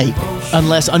tonight.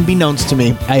 unless unbeknownst to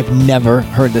me, I have never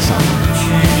heard this song.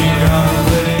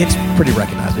 It's pretty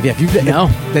recognizable. Yeah, if you've No.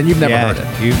 then you've never Yeah, heard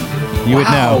it. you would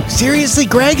know. Seriously,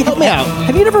 Greg, help me out.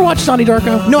 Have you never watched Donnie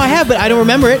Darko? No, I have, but I don't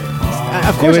remember it.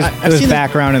 Of course, It I've was seen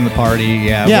background in the party.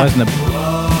 Yeah, Yeah. it wasn't a.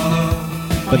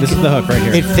 But this is the hook right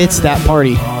here. It fits that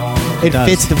party. It does.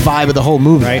 fits the vibe of the whole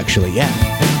movie, Right. actually. Yeah.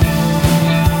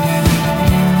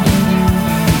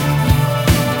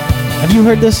 Have you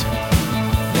heard this?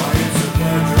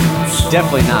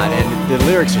 Definitely not. And the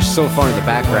lyrics are so far in the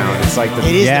background. It's like the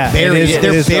It is yeah, buried. it is,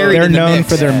 They're it is, buried They're in the known mix.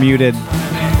 for their muted.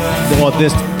 Well,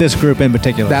 this group in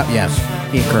particular. That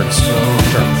Ian Curtis.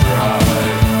 Sure.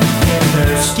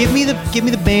 Give me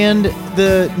the band,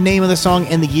 the name of the song,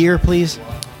 and the year, please.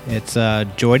 It's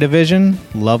Joy Division.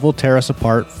 Love Will Tear Us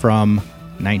Apart from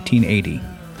 1980.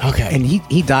 Okay. And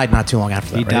he died not too long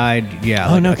after that. He right? died. Yeah,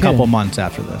 Oh, like no a couple kidding. months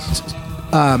after this.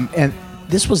 And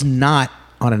this was not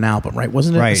on an album, right?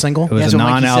 Wasn't it Right. a single? It was That's a what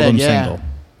Mikey non-album said, yeah. single.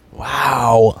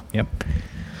 Wow. Yep.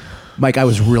 Mike, I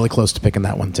was really close to picking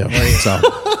that one too. So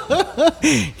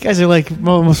You guys are like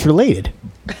almost related.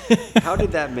 How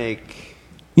did that make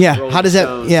Yeah. Rolling How does that?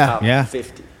 Stones Yeah. top Yeah.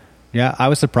 50? Yeah, I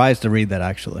was surprised to read that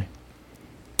actually.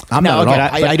 I'm No, not okay.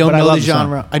 at all. I don't but I know love the the song.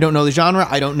 genre. I don't know the genre.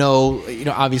 I don't know.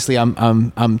 Obviously,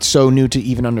 I'm so new to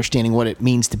even understanding what it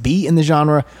means to be in the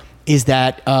genre. Is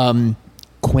that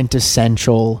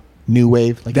quintessential new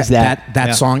wave? Like, is that?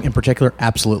 that song in particular?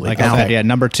 Absolutely. Like Now- I said, yeah,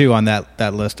 number 2 on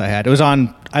that list I had. It was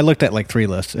on. I looked at like 3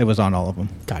 lists. It was on all of them.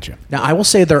 Gotcha. Now, I will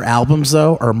say their albums,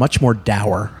 though, are much more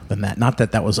dour than that. Not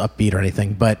that that was upbeat or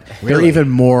anything, but they're Really? even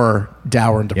more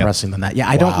dour and depressing than that. Yeah,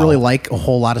 I don't Wow. really like a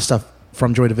whole lot of stuff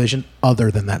from Joy Division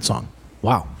other than that song.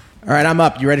 Wow. All right, I'm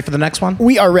up. You ready for the next one?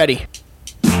 We are ready.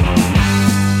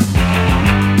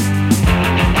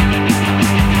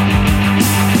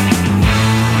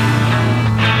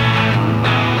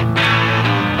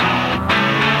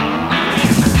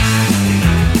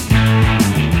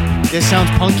 This sounds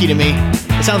punky to me.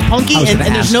 It sounds punky, I was and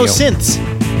gonna there's ask no you. synths.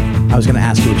 I was going to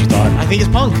ask you what you thought. I think it's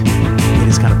punk. It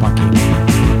is kind of punky.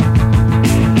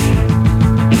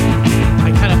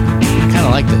 I kind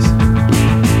of like this.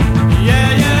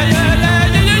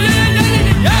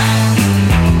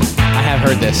 I have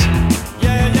heard this.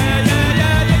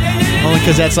 Only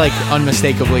because that's like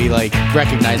unmistakably like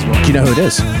recognizable. Do you know who it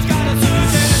is?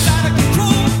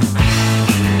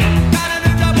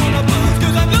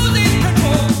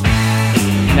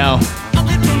 No.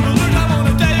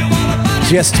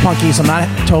 So yes, it's punky, so I'm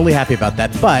not totally happy about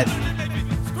that, but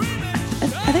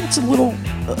I think it's a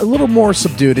little more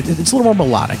subdued. It's a little more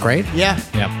melodic, right? Yeah.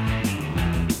 Yep.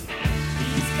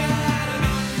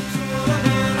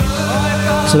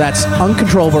 So that's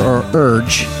Uncontrollable or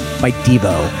Urge by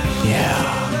Devo. Yeah.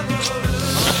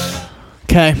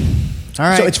 Okay. All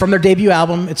right. So it's from their debut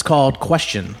album. It's called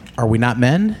Question. Are we not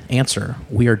men? Answer.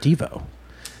 We are Devo.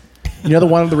 You know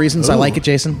one of the reasons I like it,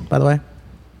 Jason, by the way?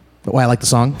 Why I like the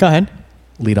song? Go ahead.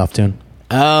 Lead off tune.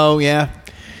 Oh yeah.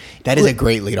 That is a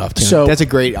great lead-off tune. So- That's a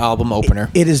great album opener.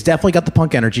 It has definitely got the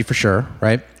punk energy for sure,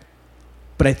 right?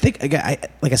 But I think, again,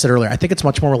 like I said earlier, I think it's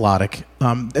much more melodic.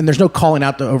 And there's no calling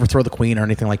out to overthrow the queen or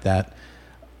anything like that.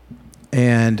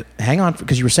 And hang on,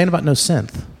 because you were saying about no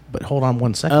synth, but hold on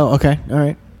one second. Oh, okay. All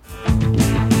right.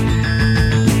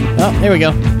 Oh, there we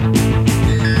go.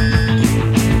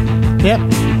 Yep.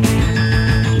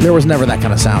 There was never that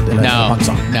kind of sound in a punk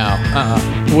song.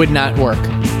 No. Would not work.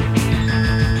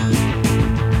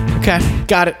 Okay.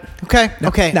 Got it. Okay.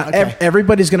 Okay. Now, okay.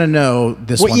 everybody's going to know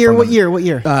this What one. year? from What them. year? What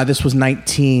year? This was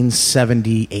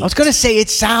 1978. I was going to say it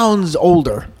sounds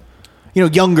older.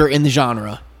 Younger in the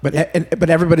genre. But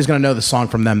everybody's going to know the song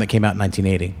from them that came out in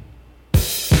 1980.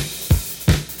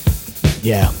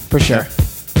 Yeah, for sure.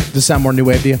 Does this sound more new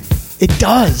wave to you? It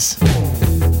does.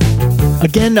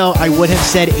 Again, no, I would have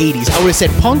said 80s. I would have said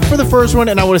punk for the first one,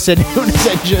 and I would have said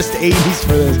just 80s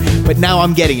for this. But now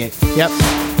I'm getting it. Yep.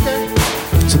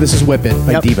 So this is Whip It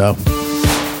by Yep. Devo.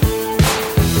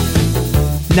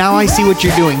 Now I see what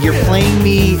you're doing. You're playing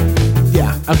me.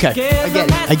 Yeah. Okay.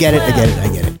 I get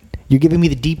it. You're giving me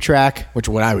the deep track, which is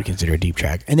what I would consider a deep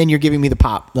track, and then you're giving me the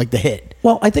pop, like the hit.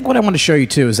 Well, I think what I want to show you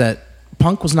too is that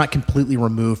punk was not completely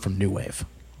removed from new wave.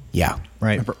 Yeah.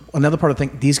 Right. Remember, another part of the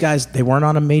thing, these guys, they weren't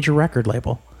on a major record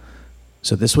label.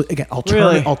 So this was, again,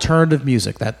 Really? alternative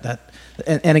music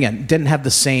and again, didn't have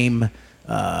the same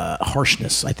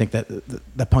harshness, I think,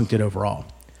 that punk did overall.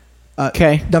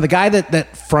 Okay. Now, the guy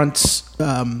that fronts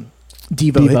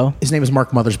Devo, his name is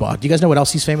Mark Mothersbaugh. Do you guys know what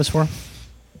else he's famous for?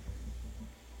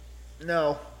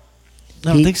 No.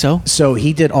 I don't think so. So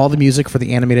he did all the music for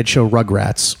the animated show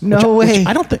Rugrats. No way.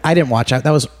 I didn't watch that.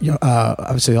 That was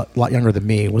obviously a lot younger than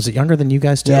me. Was it younger than you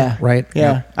guys too? Yeah. Right?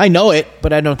 Yeah. I know it,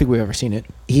 but I don't think we've ever seen it.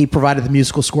 He provided the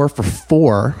musical score for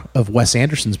 4 of Wes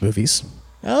Anderson's movies,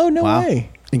 Oh, no Wow. way.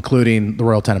 including The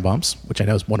Royal Tenenbaums, which I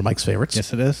know is one of Mike's favorites,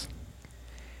 Yes, it is.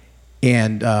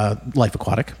 and Life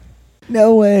Aquatic.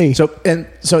 No way. So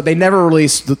they never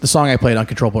released the song I played,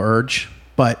 Uncontrollable Urge,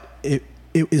 but it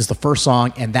is the first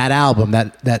song, and that album,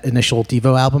 that initial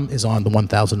Devo album, is on the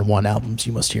 1001 albums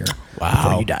you must hear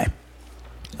before you die.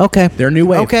 Okay. They're new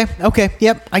wave. Okay.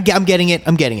 Yep. I'm getting it.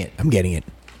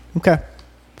 Okay.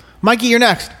 Mikey, you're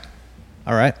next.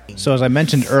 All right. So as I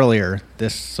mentioned earlier,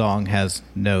 this song has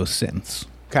no synths,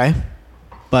 Okay.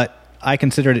 but I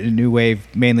considered it a new wave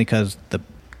mainly because the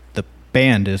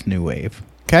band is new wave.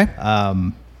 Okay.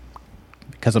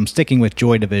 Because I'm sticking with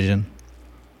Joy Division,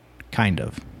 kind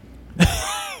of.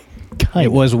 Kind It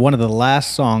of. was one of the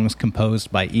last songs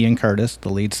composed by Ian Curtis, the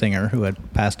lead singer who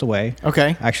had passed away.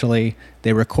 Okay. Actually,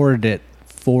 they recorded it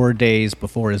 4 days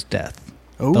before his death.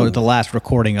 Ooh. The last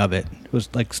recording of it was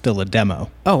like still a demo.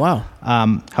 Oh, wow.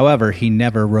 However, he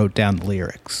never wrote down the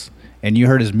lyrics. And you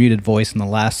heard his muted voice in the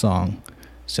last song,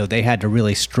 so they had to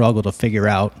really struggle to figure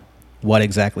out what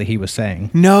exactly he was saying.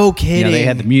 No kidding. You know, they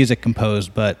had the music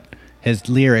composed, but his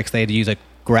lyrics, they had to use a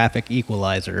graphic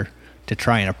equalizer to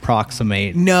try and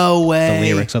approximate. No way.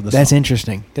 The lyrics of the That's song.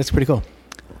 interesting. That's pretty cool.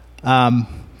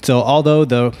 So although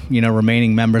the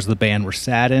remaining members of the band were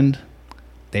saddened,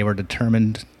 they were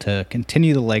determined to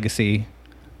continue the legacy,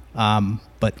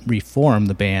 but reform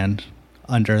the band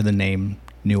under the name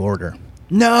New Order.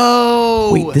 No.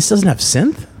 Wait, this doesn't have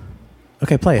synth?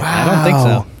 Okay, play it. I don't think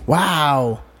so.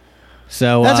 Wow.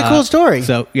 So That's a cool story.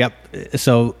 So yep.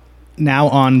 So now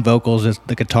on vocals is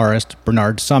the guitarist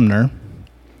Bernard Sumner,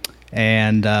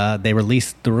 and they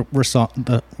released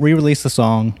re-released the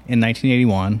song in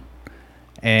 1981,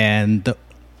 and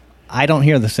I don't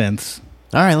hear the synths.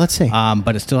 All right, let's see.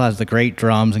 But it still has the great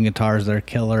drums and guitars that are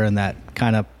killer and that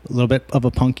kind of a little bit of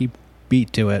a punky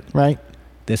beat to it. Right.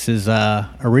 This is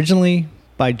originally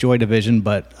by Joy Division,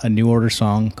 but a New Order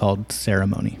song called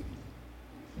Ceremony.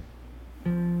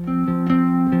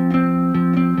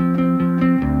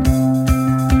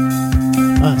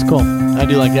 Oh, that's cool. I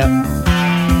do like that.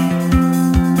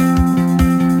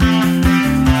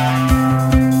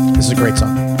 This is a great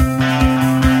song.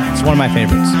 It's one of my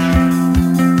favorites.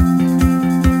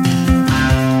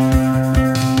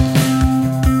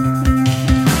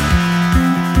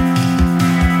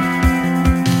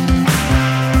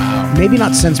 Maybe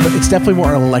not synths, but it's definitely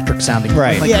more electric sounding.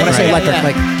 Right. Like, Yeah, when I say yeah, electric, yeah.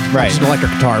 like Right. just an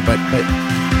electric guitar, but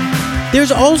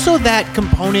There's also that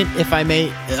component, if I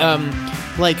may,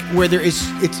 like where there is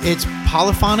it's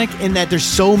polyphonic in that there's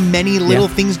so many little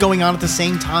Yeah. things going on at the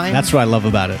same time. That's what I love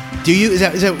about it. Do you? Is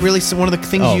that really one of the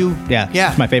things you? yeah. Yeah.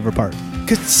 It's my favorite part.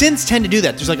 Because synths tend to do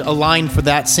that. There's like a line for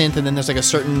that synth, and then there's like a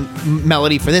certain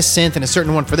melody for this synth, and a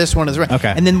certain one for this one.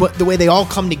 Okay. And then the way they all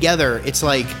come together, it's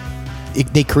like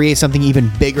they create something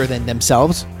even bigger than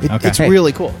themselves. Okay. It's Hey.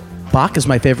 really cool. Bach is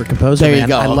my favorite composer. There you man.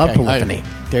 go. I love Okay. Polyphony.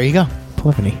 There you go.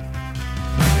 Polyphony.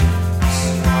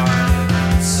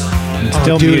 It's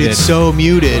still dude, muted. it's so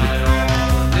muted.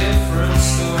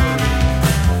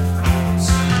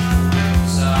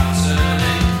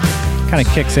 Kind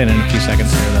of kicks in a few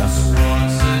seconds here, though.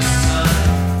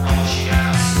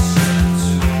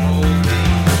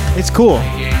 It's cool.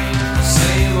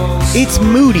 It's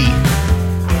moody.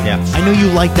 Yeah. I know you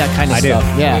like that kind of I do. stuff.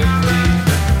 Yeah.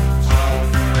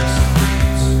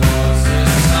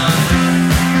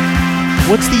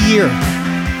 What's the year?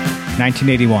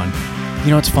 1981. You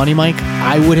know what's funny, Mike?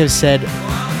 I would have said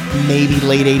maybe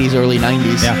late 80s, early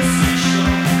 90s. Yeah.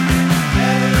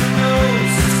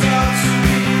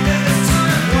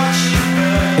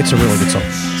 It's a really good song.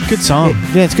 It's a good song.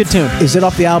 Yeah, it's a good tune. Is it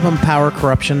off the album Power,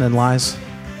 Corruption, and Lies,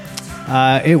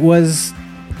 It was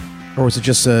or was it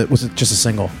just a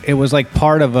single? like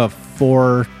part of a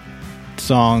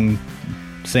 4-song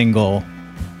single,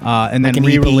 and then Like an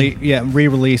EP?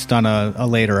 re-released on a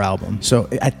later album. So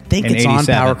I think In it's on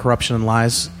 87. Power, Corruption, and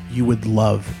Lies. You would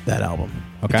love that album.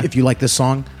 Okay. If you like this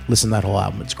song, listen to that whole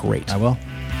album. It's great. I will.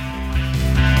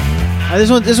 This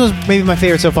one's maybe my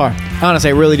favorite so far.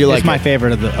 Honestly, I really do like It's my it.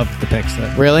 favorite of the picks.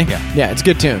 Really? Yeah. Yeah, it's a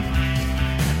good tune.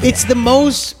 It's the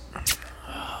most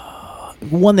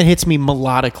one that hits me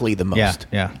melodically the most. Yeah,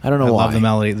 yeah. I don't know I why. love the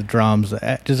melody, the drums,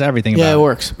 just everything about Yeah, it. it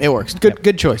works. It works. Good Yep.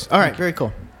 good choice. All right, very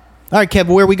cool. All right, Kev,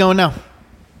 where are we going now?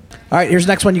 All right, here's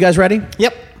the next one. You guys ready?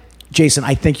 Yep. Jason,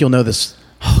 I think you'll know this.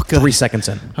 Oh, good. 3 seconds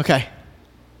in. Okay.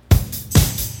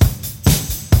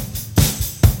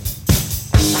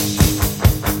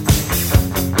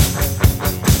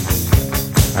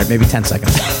 right, maybe 10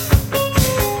 seconds.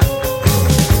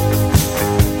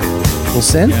 Little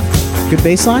synth. Yeah. Good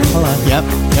bass line. Hold on. Yep.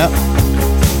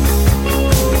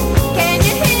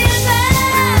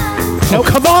 No,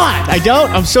 come on. I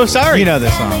don't. I'm so sorry. You know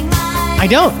this song. I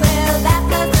don't.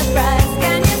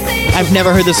 I've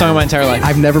never heard this song in my entire life.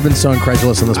 I've never been so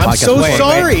incredulous in this I'm podcast. so before.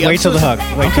 sorry. Wait till the hook.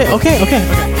 Wait till the hook. Okay.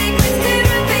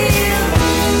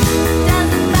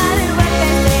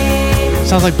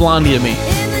 Sounds like Blondie to me. Yeah,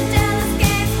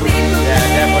 I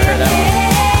definitely heard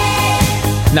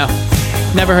that one. No.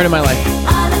 Never heard it in my life.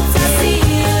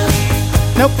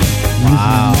 Nope.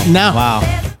 Wow. No.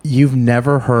 Wow. You've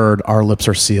never heard Our Lips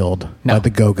Are Sealed No. by the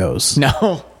Go-Go's.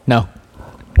 No.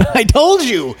 I told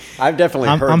you. I've definitely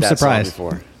heard I'm that surprised. song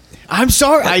before. I'm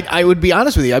sorry. I would be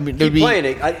honest with you. I mean, Keep playing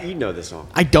it. You know this song.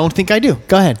 I don't think I do.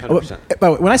 Go ahead. 100%.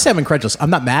 But when I say I'm incredulous, I'm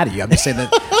not mad at you. I'm just saying that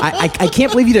I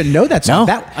can't believe you didn't know that song.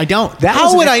 No, That, I don't. that How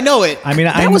was would an- I know it? I mean,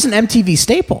 That was an MTV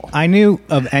staple. I knew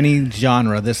of any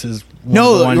genre. This is one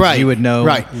No, of the ones right, you would know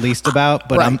right. least about.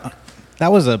 But Right.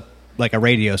 that was a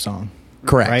radio song.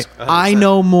 Correct. Right? I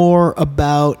know more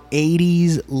about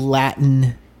 80s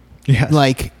Latin, Yes.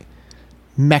 like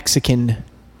Mexican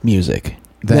music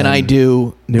than Than I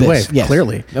do New this. Wave, Yes.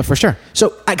 clearly. For sure.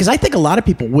 So, because I think a lot of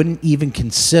people wouldn't even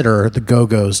consider the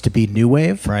Go-Go's to be new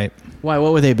wave Right. Why?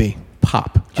 What would they be?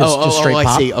 pop, just straight I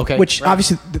pop. see. Okay. Which Right.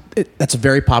 obviously that's a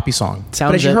very poppy song.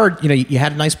 Sounds but as you it. heard, you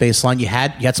had a nice bass line. You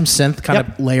had some synth kind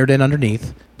Yep. of layered in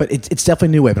underneath. But it's definitely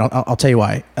new wave. And I'll tell you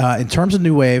why. In terms of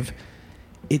new wave,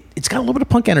 it's got a little bit of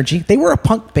punk energy. They were a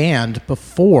punk band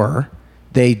before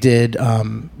they did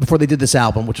this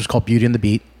album, which was called Beauty and the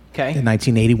Beat, Okay. in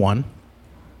 1981.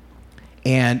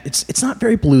 And it's not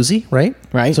very bluesy, right?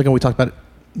 Right. So again, we talked about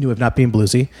new wave not being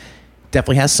bluesy.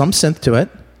 Definitely has some synth to it,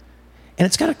 and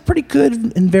it's got a pretty good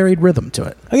and varied rhythm to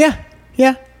it. Oh, yeah.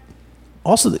 Yeah.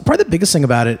 Also, probably the biggest thing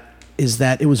about it is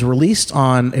that it was released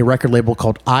on a record label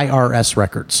called IRS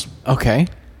Records. Okay.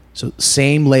 So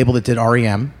same label that did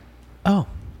REM. Oh.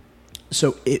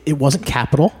 So it wasn't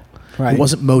Capitol. Right. It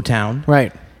wasn't Motown.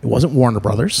 Right. It wasn't Warner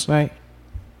Brothers. Right.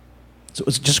 So it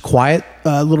was just a quiet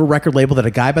little record label that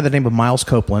a guy by the name of Miles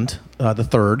Copeland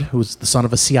III, who was the son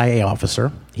of a CIA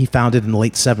officer, he founded in the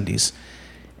late 70s.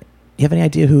 You have any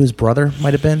idea who his brother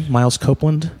might have been? Miles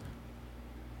Copeland?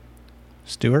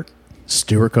 Stuart,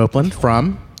 Stuart Copeland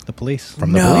from the Police. the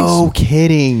Police. No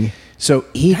kidding. So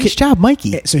he Nice job,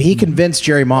 Mikey. So he convinced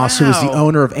Jerry Moss, who was the Wow.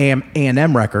 owner of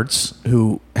A&M Records,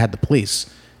 who had the Police,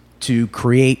 to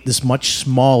create this much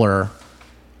smaller,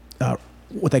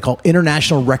 what they call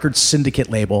international record syndicate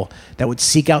label that would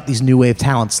seek out these new wave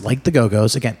talents like the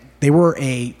Go-Go's. Again, they were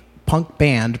a punk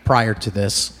band prior to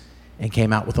this and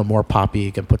came out with a more poppy,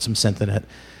 you can put some synth in it.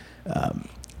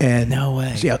 And No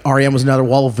way. So yeah, REM was another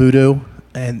Wall of Voodoo.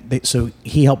 And so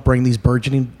he helped bring these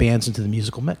burgeoning bands into the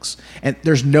musical mix. And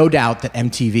there's no doubt that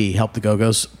MTV helped the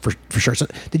Go-Go's for sure. So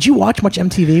did you watch much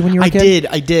MTV when you were a kid?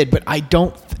 I did, but I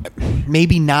don't,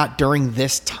 maybe not during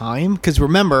this time. Because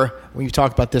remember, we've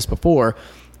talked about this before,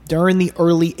 during the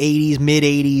early 80s, mid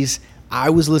 80s, I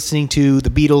was listening to the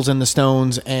Beatles and the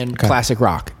Stones and classic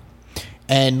rock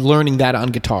and learning that on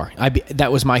guitar.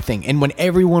 That was my thing. And when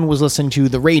everyone was listening to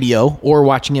the radio or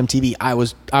watching MTV, I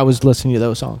was listening to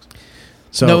those songs.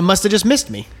 So No, it must have just missed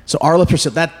me. So Our Lips Are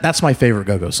Sealed, that's my favorite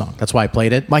Go-Go song. That's why I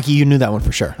played it. Mikey, you knew that one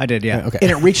for sure. I did, yeah. Okay.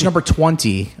 And it reached number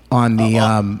 20 on the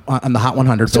on the Hot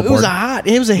 100 So it Billboard. was a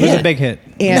It was hit. a big hit.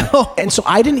 And, No. and so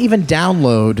I didn't even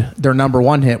download their number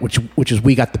one hit, which is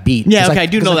We Got the Beat. Yeah, 'Cause okay, I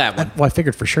do know that one. Well, I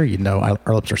figured for sure you'd know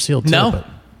Our Lips Are Sealed too. No. But,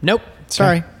 Nope.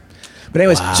 Sorry. but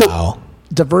anyways, so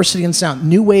diversity in sound.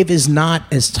 New Wave is not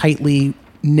as tightly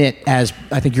knit as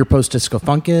I think your post-disco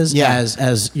funk is, Yeah.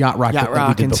 as Yacht Rock, Yacht that we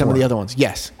Rock did and some of before. the other ones.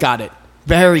 Yes. Got it.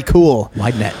 Very cool.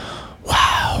 Wide net.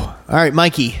 All right,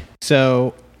 Mikey.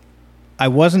 So I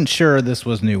wasn't sure this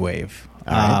was new wave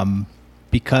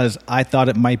because I thought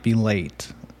it might be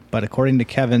late. But according to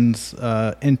Kevin's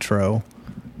intro,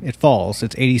 it falls.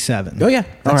 It's 87. Oh yeah,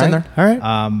 that's in there. All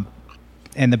right.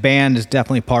 And the band is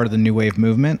definitely part of the new wave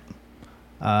movement.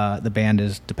 The band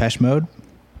is Depeche Mode.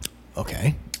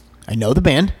 Okay. I know the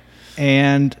band.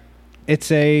 And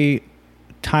it's a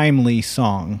timely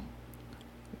song,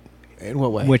 In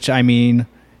what way? which I mean,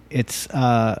 it's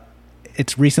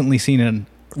recently seen a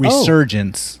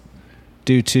resurgence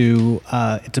due to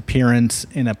its appearance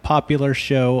in a popular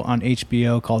show on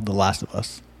HBO called The Last of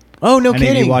Us. Oh, no Any of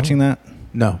kidding. you watching that?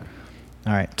 No.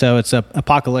 All right, so it's a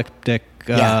apocalyptic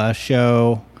Yeah.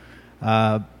 show,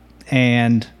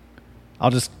 and I'll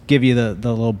just give you the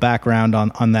little background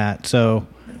on that. So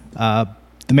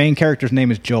the main character's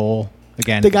name is Joel.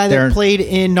 Again, The guy they're- that played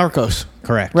in Narcos.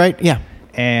 correct, Right? Yeah.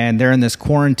 and they're in this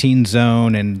quarantine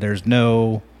zone, and there's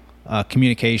no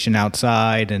communication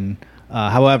outside, and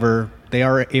however, they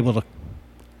are able to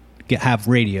have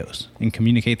radios and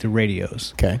communicate through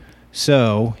radios. Okay.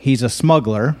 So he's a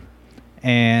smuggler,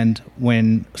 and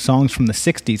when songs from the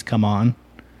 60s come on,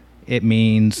 it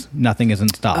means nothing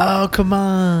isn't stopped. Oh, come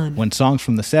on. When songs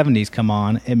from the 70s come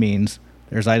on, it means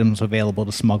there's items available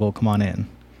to smuggle, come on in.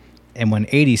 And when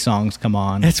 80 songs come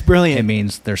on, that's brilliant. It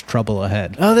means there's trouble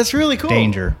ahead. Oh, that's really cool.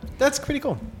 Danger. That's pretty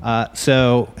cool.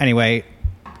 So anyway,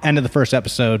 end of the first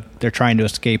episode, they're trying to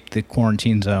escape the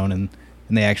quarantine zone, and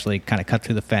they actually kind of cut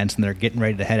through the fence, and they're getting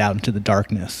ready to head out into the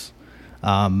darkness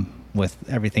with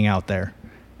everything out there.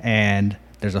 And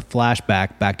there's a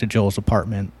flashback back to Joel's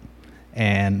apartment,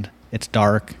 and it's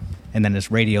dark, and then his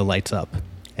radio lights up,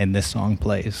 and this song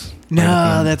plays.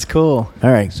 No, that's cool.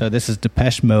 All right. So this is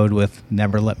Depeche Mode with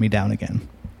Never Let Me Down Again.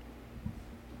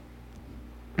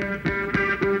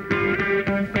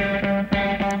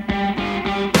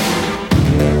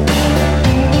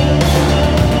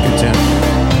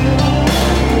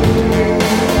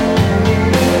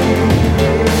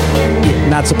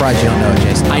 Not surprised you don't know it,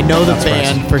 Jason. I know the Not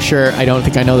surprised. band for sure. I don't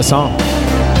think I know the song.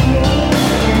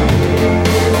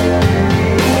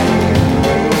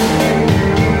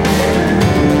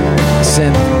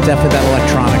 Synth, definitely that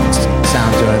electronic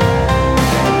sound to it.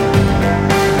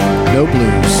 No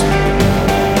blues.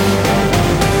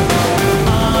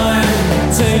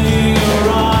 I'm taking a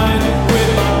ride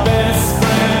with my best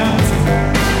friend.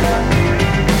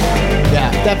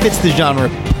 Yeah, that fits the genre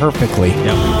perfectly. I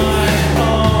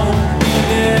hope he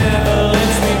never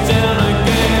lets me down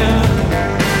again.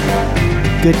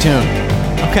 Good tune.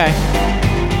 Okay.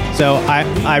 So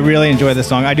I really enjoy this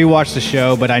song. I do watch the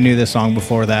show, but I knew this song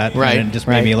before that. Right, And it just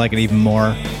made me like it even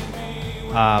more.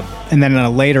 And then in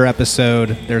a later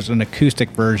episode, there's an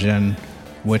acoustic version,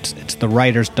 which it's the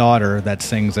writer's daughter that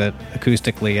sings it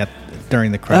acoustically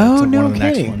during the credits Oh, of no one of the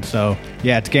next kidding. ones. So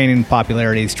yeah, it's gaining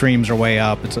popularity. Streams are way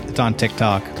up. It's on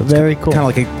TikTok. Very cool. Kind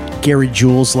of like a Gary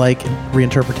Jules-like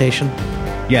reinterpretation.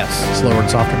 Yes. Slower and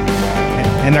softer.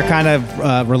 And they're kind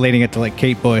of relating it to like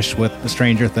Kate Bush with the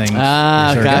Stranger Things.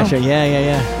 Ah, Sure. gotcha.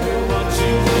 Yeah.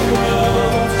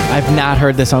 I've not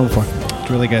heard this song before. It's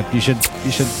really good. You should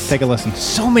take a listen.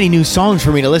 So many new songs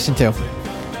for me to listen to.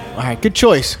 All right, good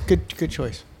choice. Good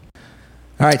choice.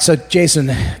 All right, so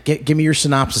Jason, give me your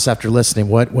synopsis after listening.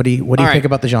 What do you right. think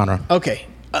about the genre? Okay.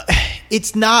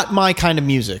 It's not my kind of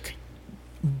music,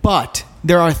 but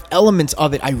there are elements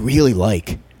of it I really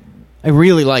like. I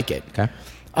really like it. Okay.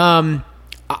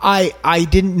 I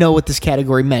didn't know what this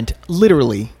category meant,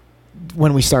 literally,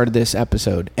 when we started this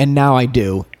episode, and now I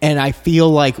do. And I feel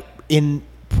like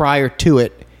prior to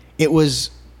it, it was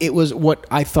what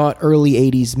I thought early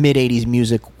 80s, mid 80s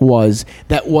music was.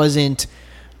 That wasn't,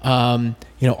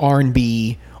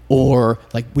 R&B or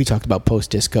like we talked about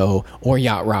post-disco or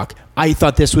yacht rock. I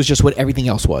thought this was just what everything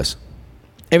else was.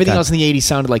 Everything else in the 80s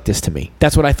sounded like this to me.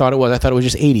 That's what I thought it was. I thought it was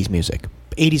just 80s music,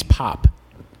 80s pop.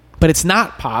 But it's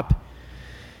not pop.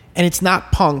 And it's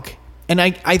not punk. And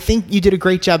I think you did a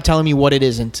great job telling me what it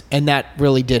isn't. And that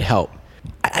really did help.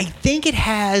 I think it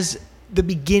has the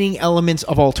beginning elements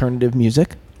of alternative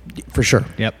music. For sure.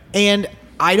 Yep. And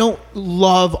I don't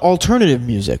love alternative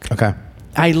music. Okay.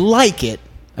 I like it.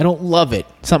 I don't love it.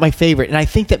 It's not my favorite. And I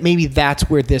think that maybe that's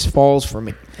where this falls for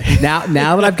me. Now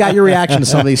that I've got your reaction to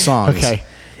some of these songs. Okay.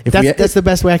 That's the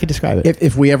best way I could describe it.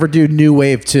 If we ever do New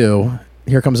Wave 2,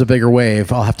 Here Comes a Bigger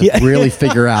Wave, I'll have to really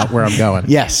figure out where I'm going.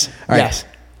 Yes. All right. Yes.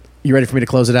 You ready for me to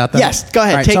close it out then? Yes. Go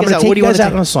ahead. All right, Take so I'm us gonna out. take What do you you want guys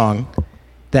to out on a song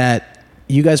that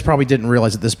you guys probably didn't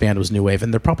realize that this band was New Wave,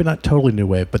 and they're probably not totally New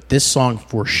Wave, but this song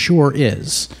for sure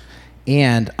is.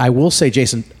 And I will say,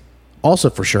 Jason, also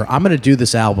for sure, I'm going to do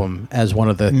this album as one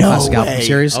of the classic album way.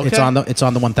 series. Okay. It's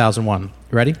on the 1001. You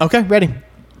ready? Okay, ready.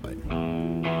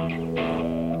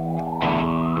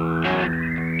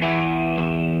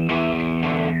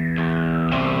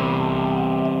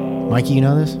 Mikey, you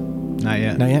know this? Not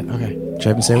yet. Not yet? Okay. Should I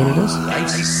even say what it is?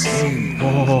 Life's the same.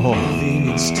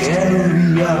 Living in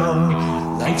stereo.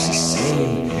 Life's the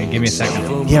same. Hey, give me a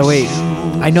second. Yeah, wait.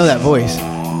 I know that voice.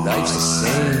 Life's the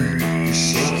same. You're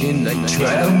shaking like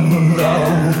tremolo.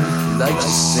 Life's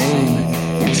the same.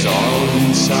 It's all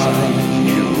inside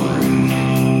you.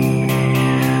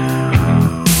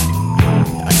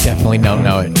 I definitely don't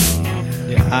know it.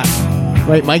 Yeah,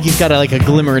 Right, Mikey's got a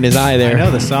glimmer in his eye I there.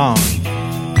 know the song.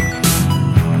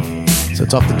 So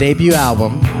it's off the debut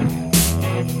album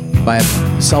by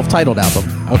a self-titled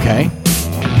album. Okay.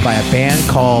 By a band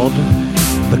called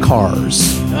The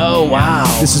Cars. Oh, wow.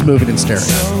 This is Moving in Stereo.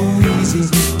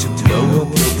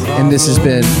 And this has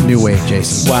been New Wave,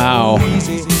 Jason. Wow.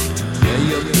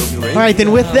 All right,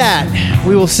 then with that,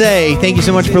 we will say thank you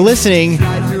so much for listening.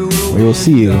 We will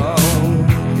see you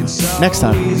next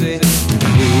time.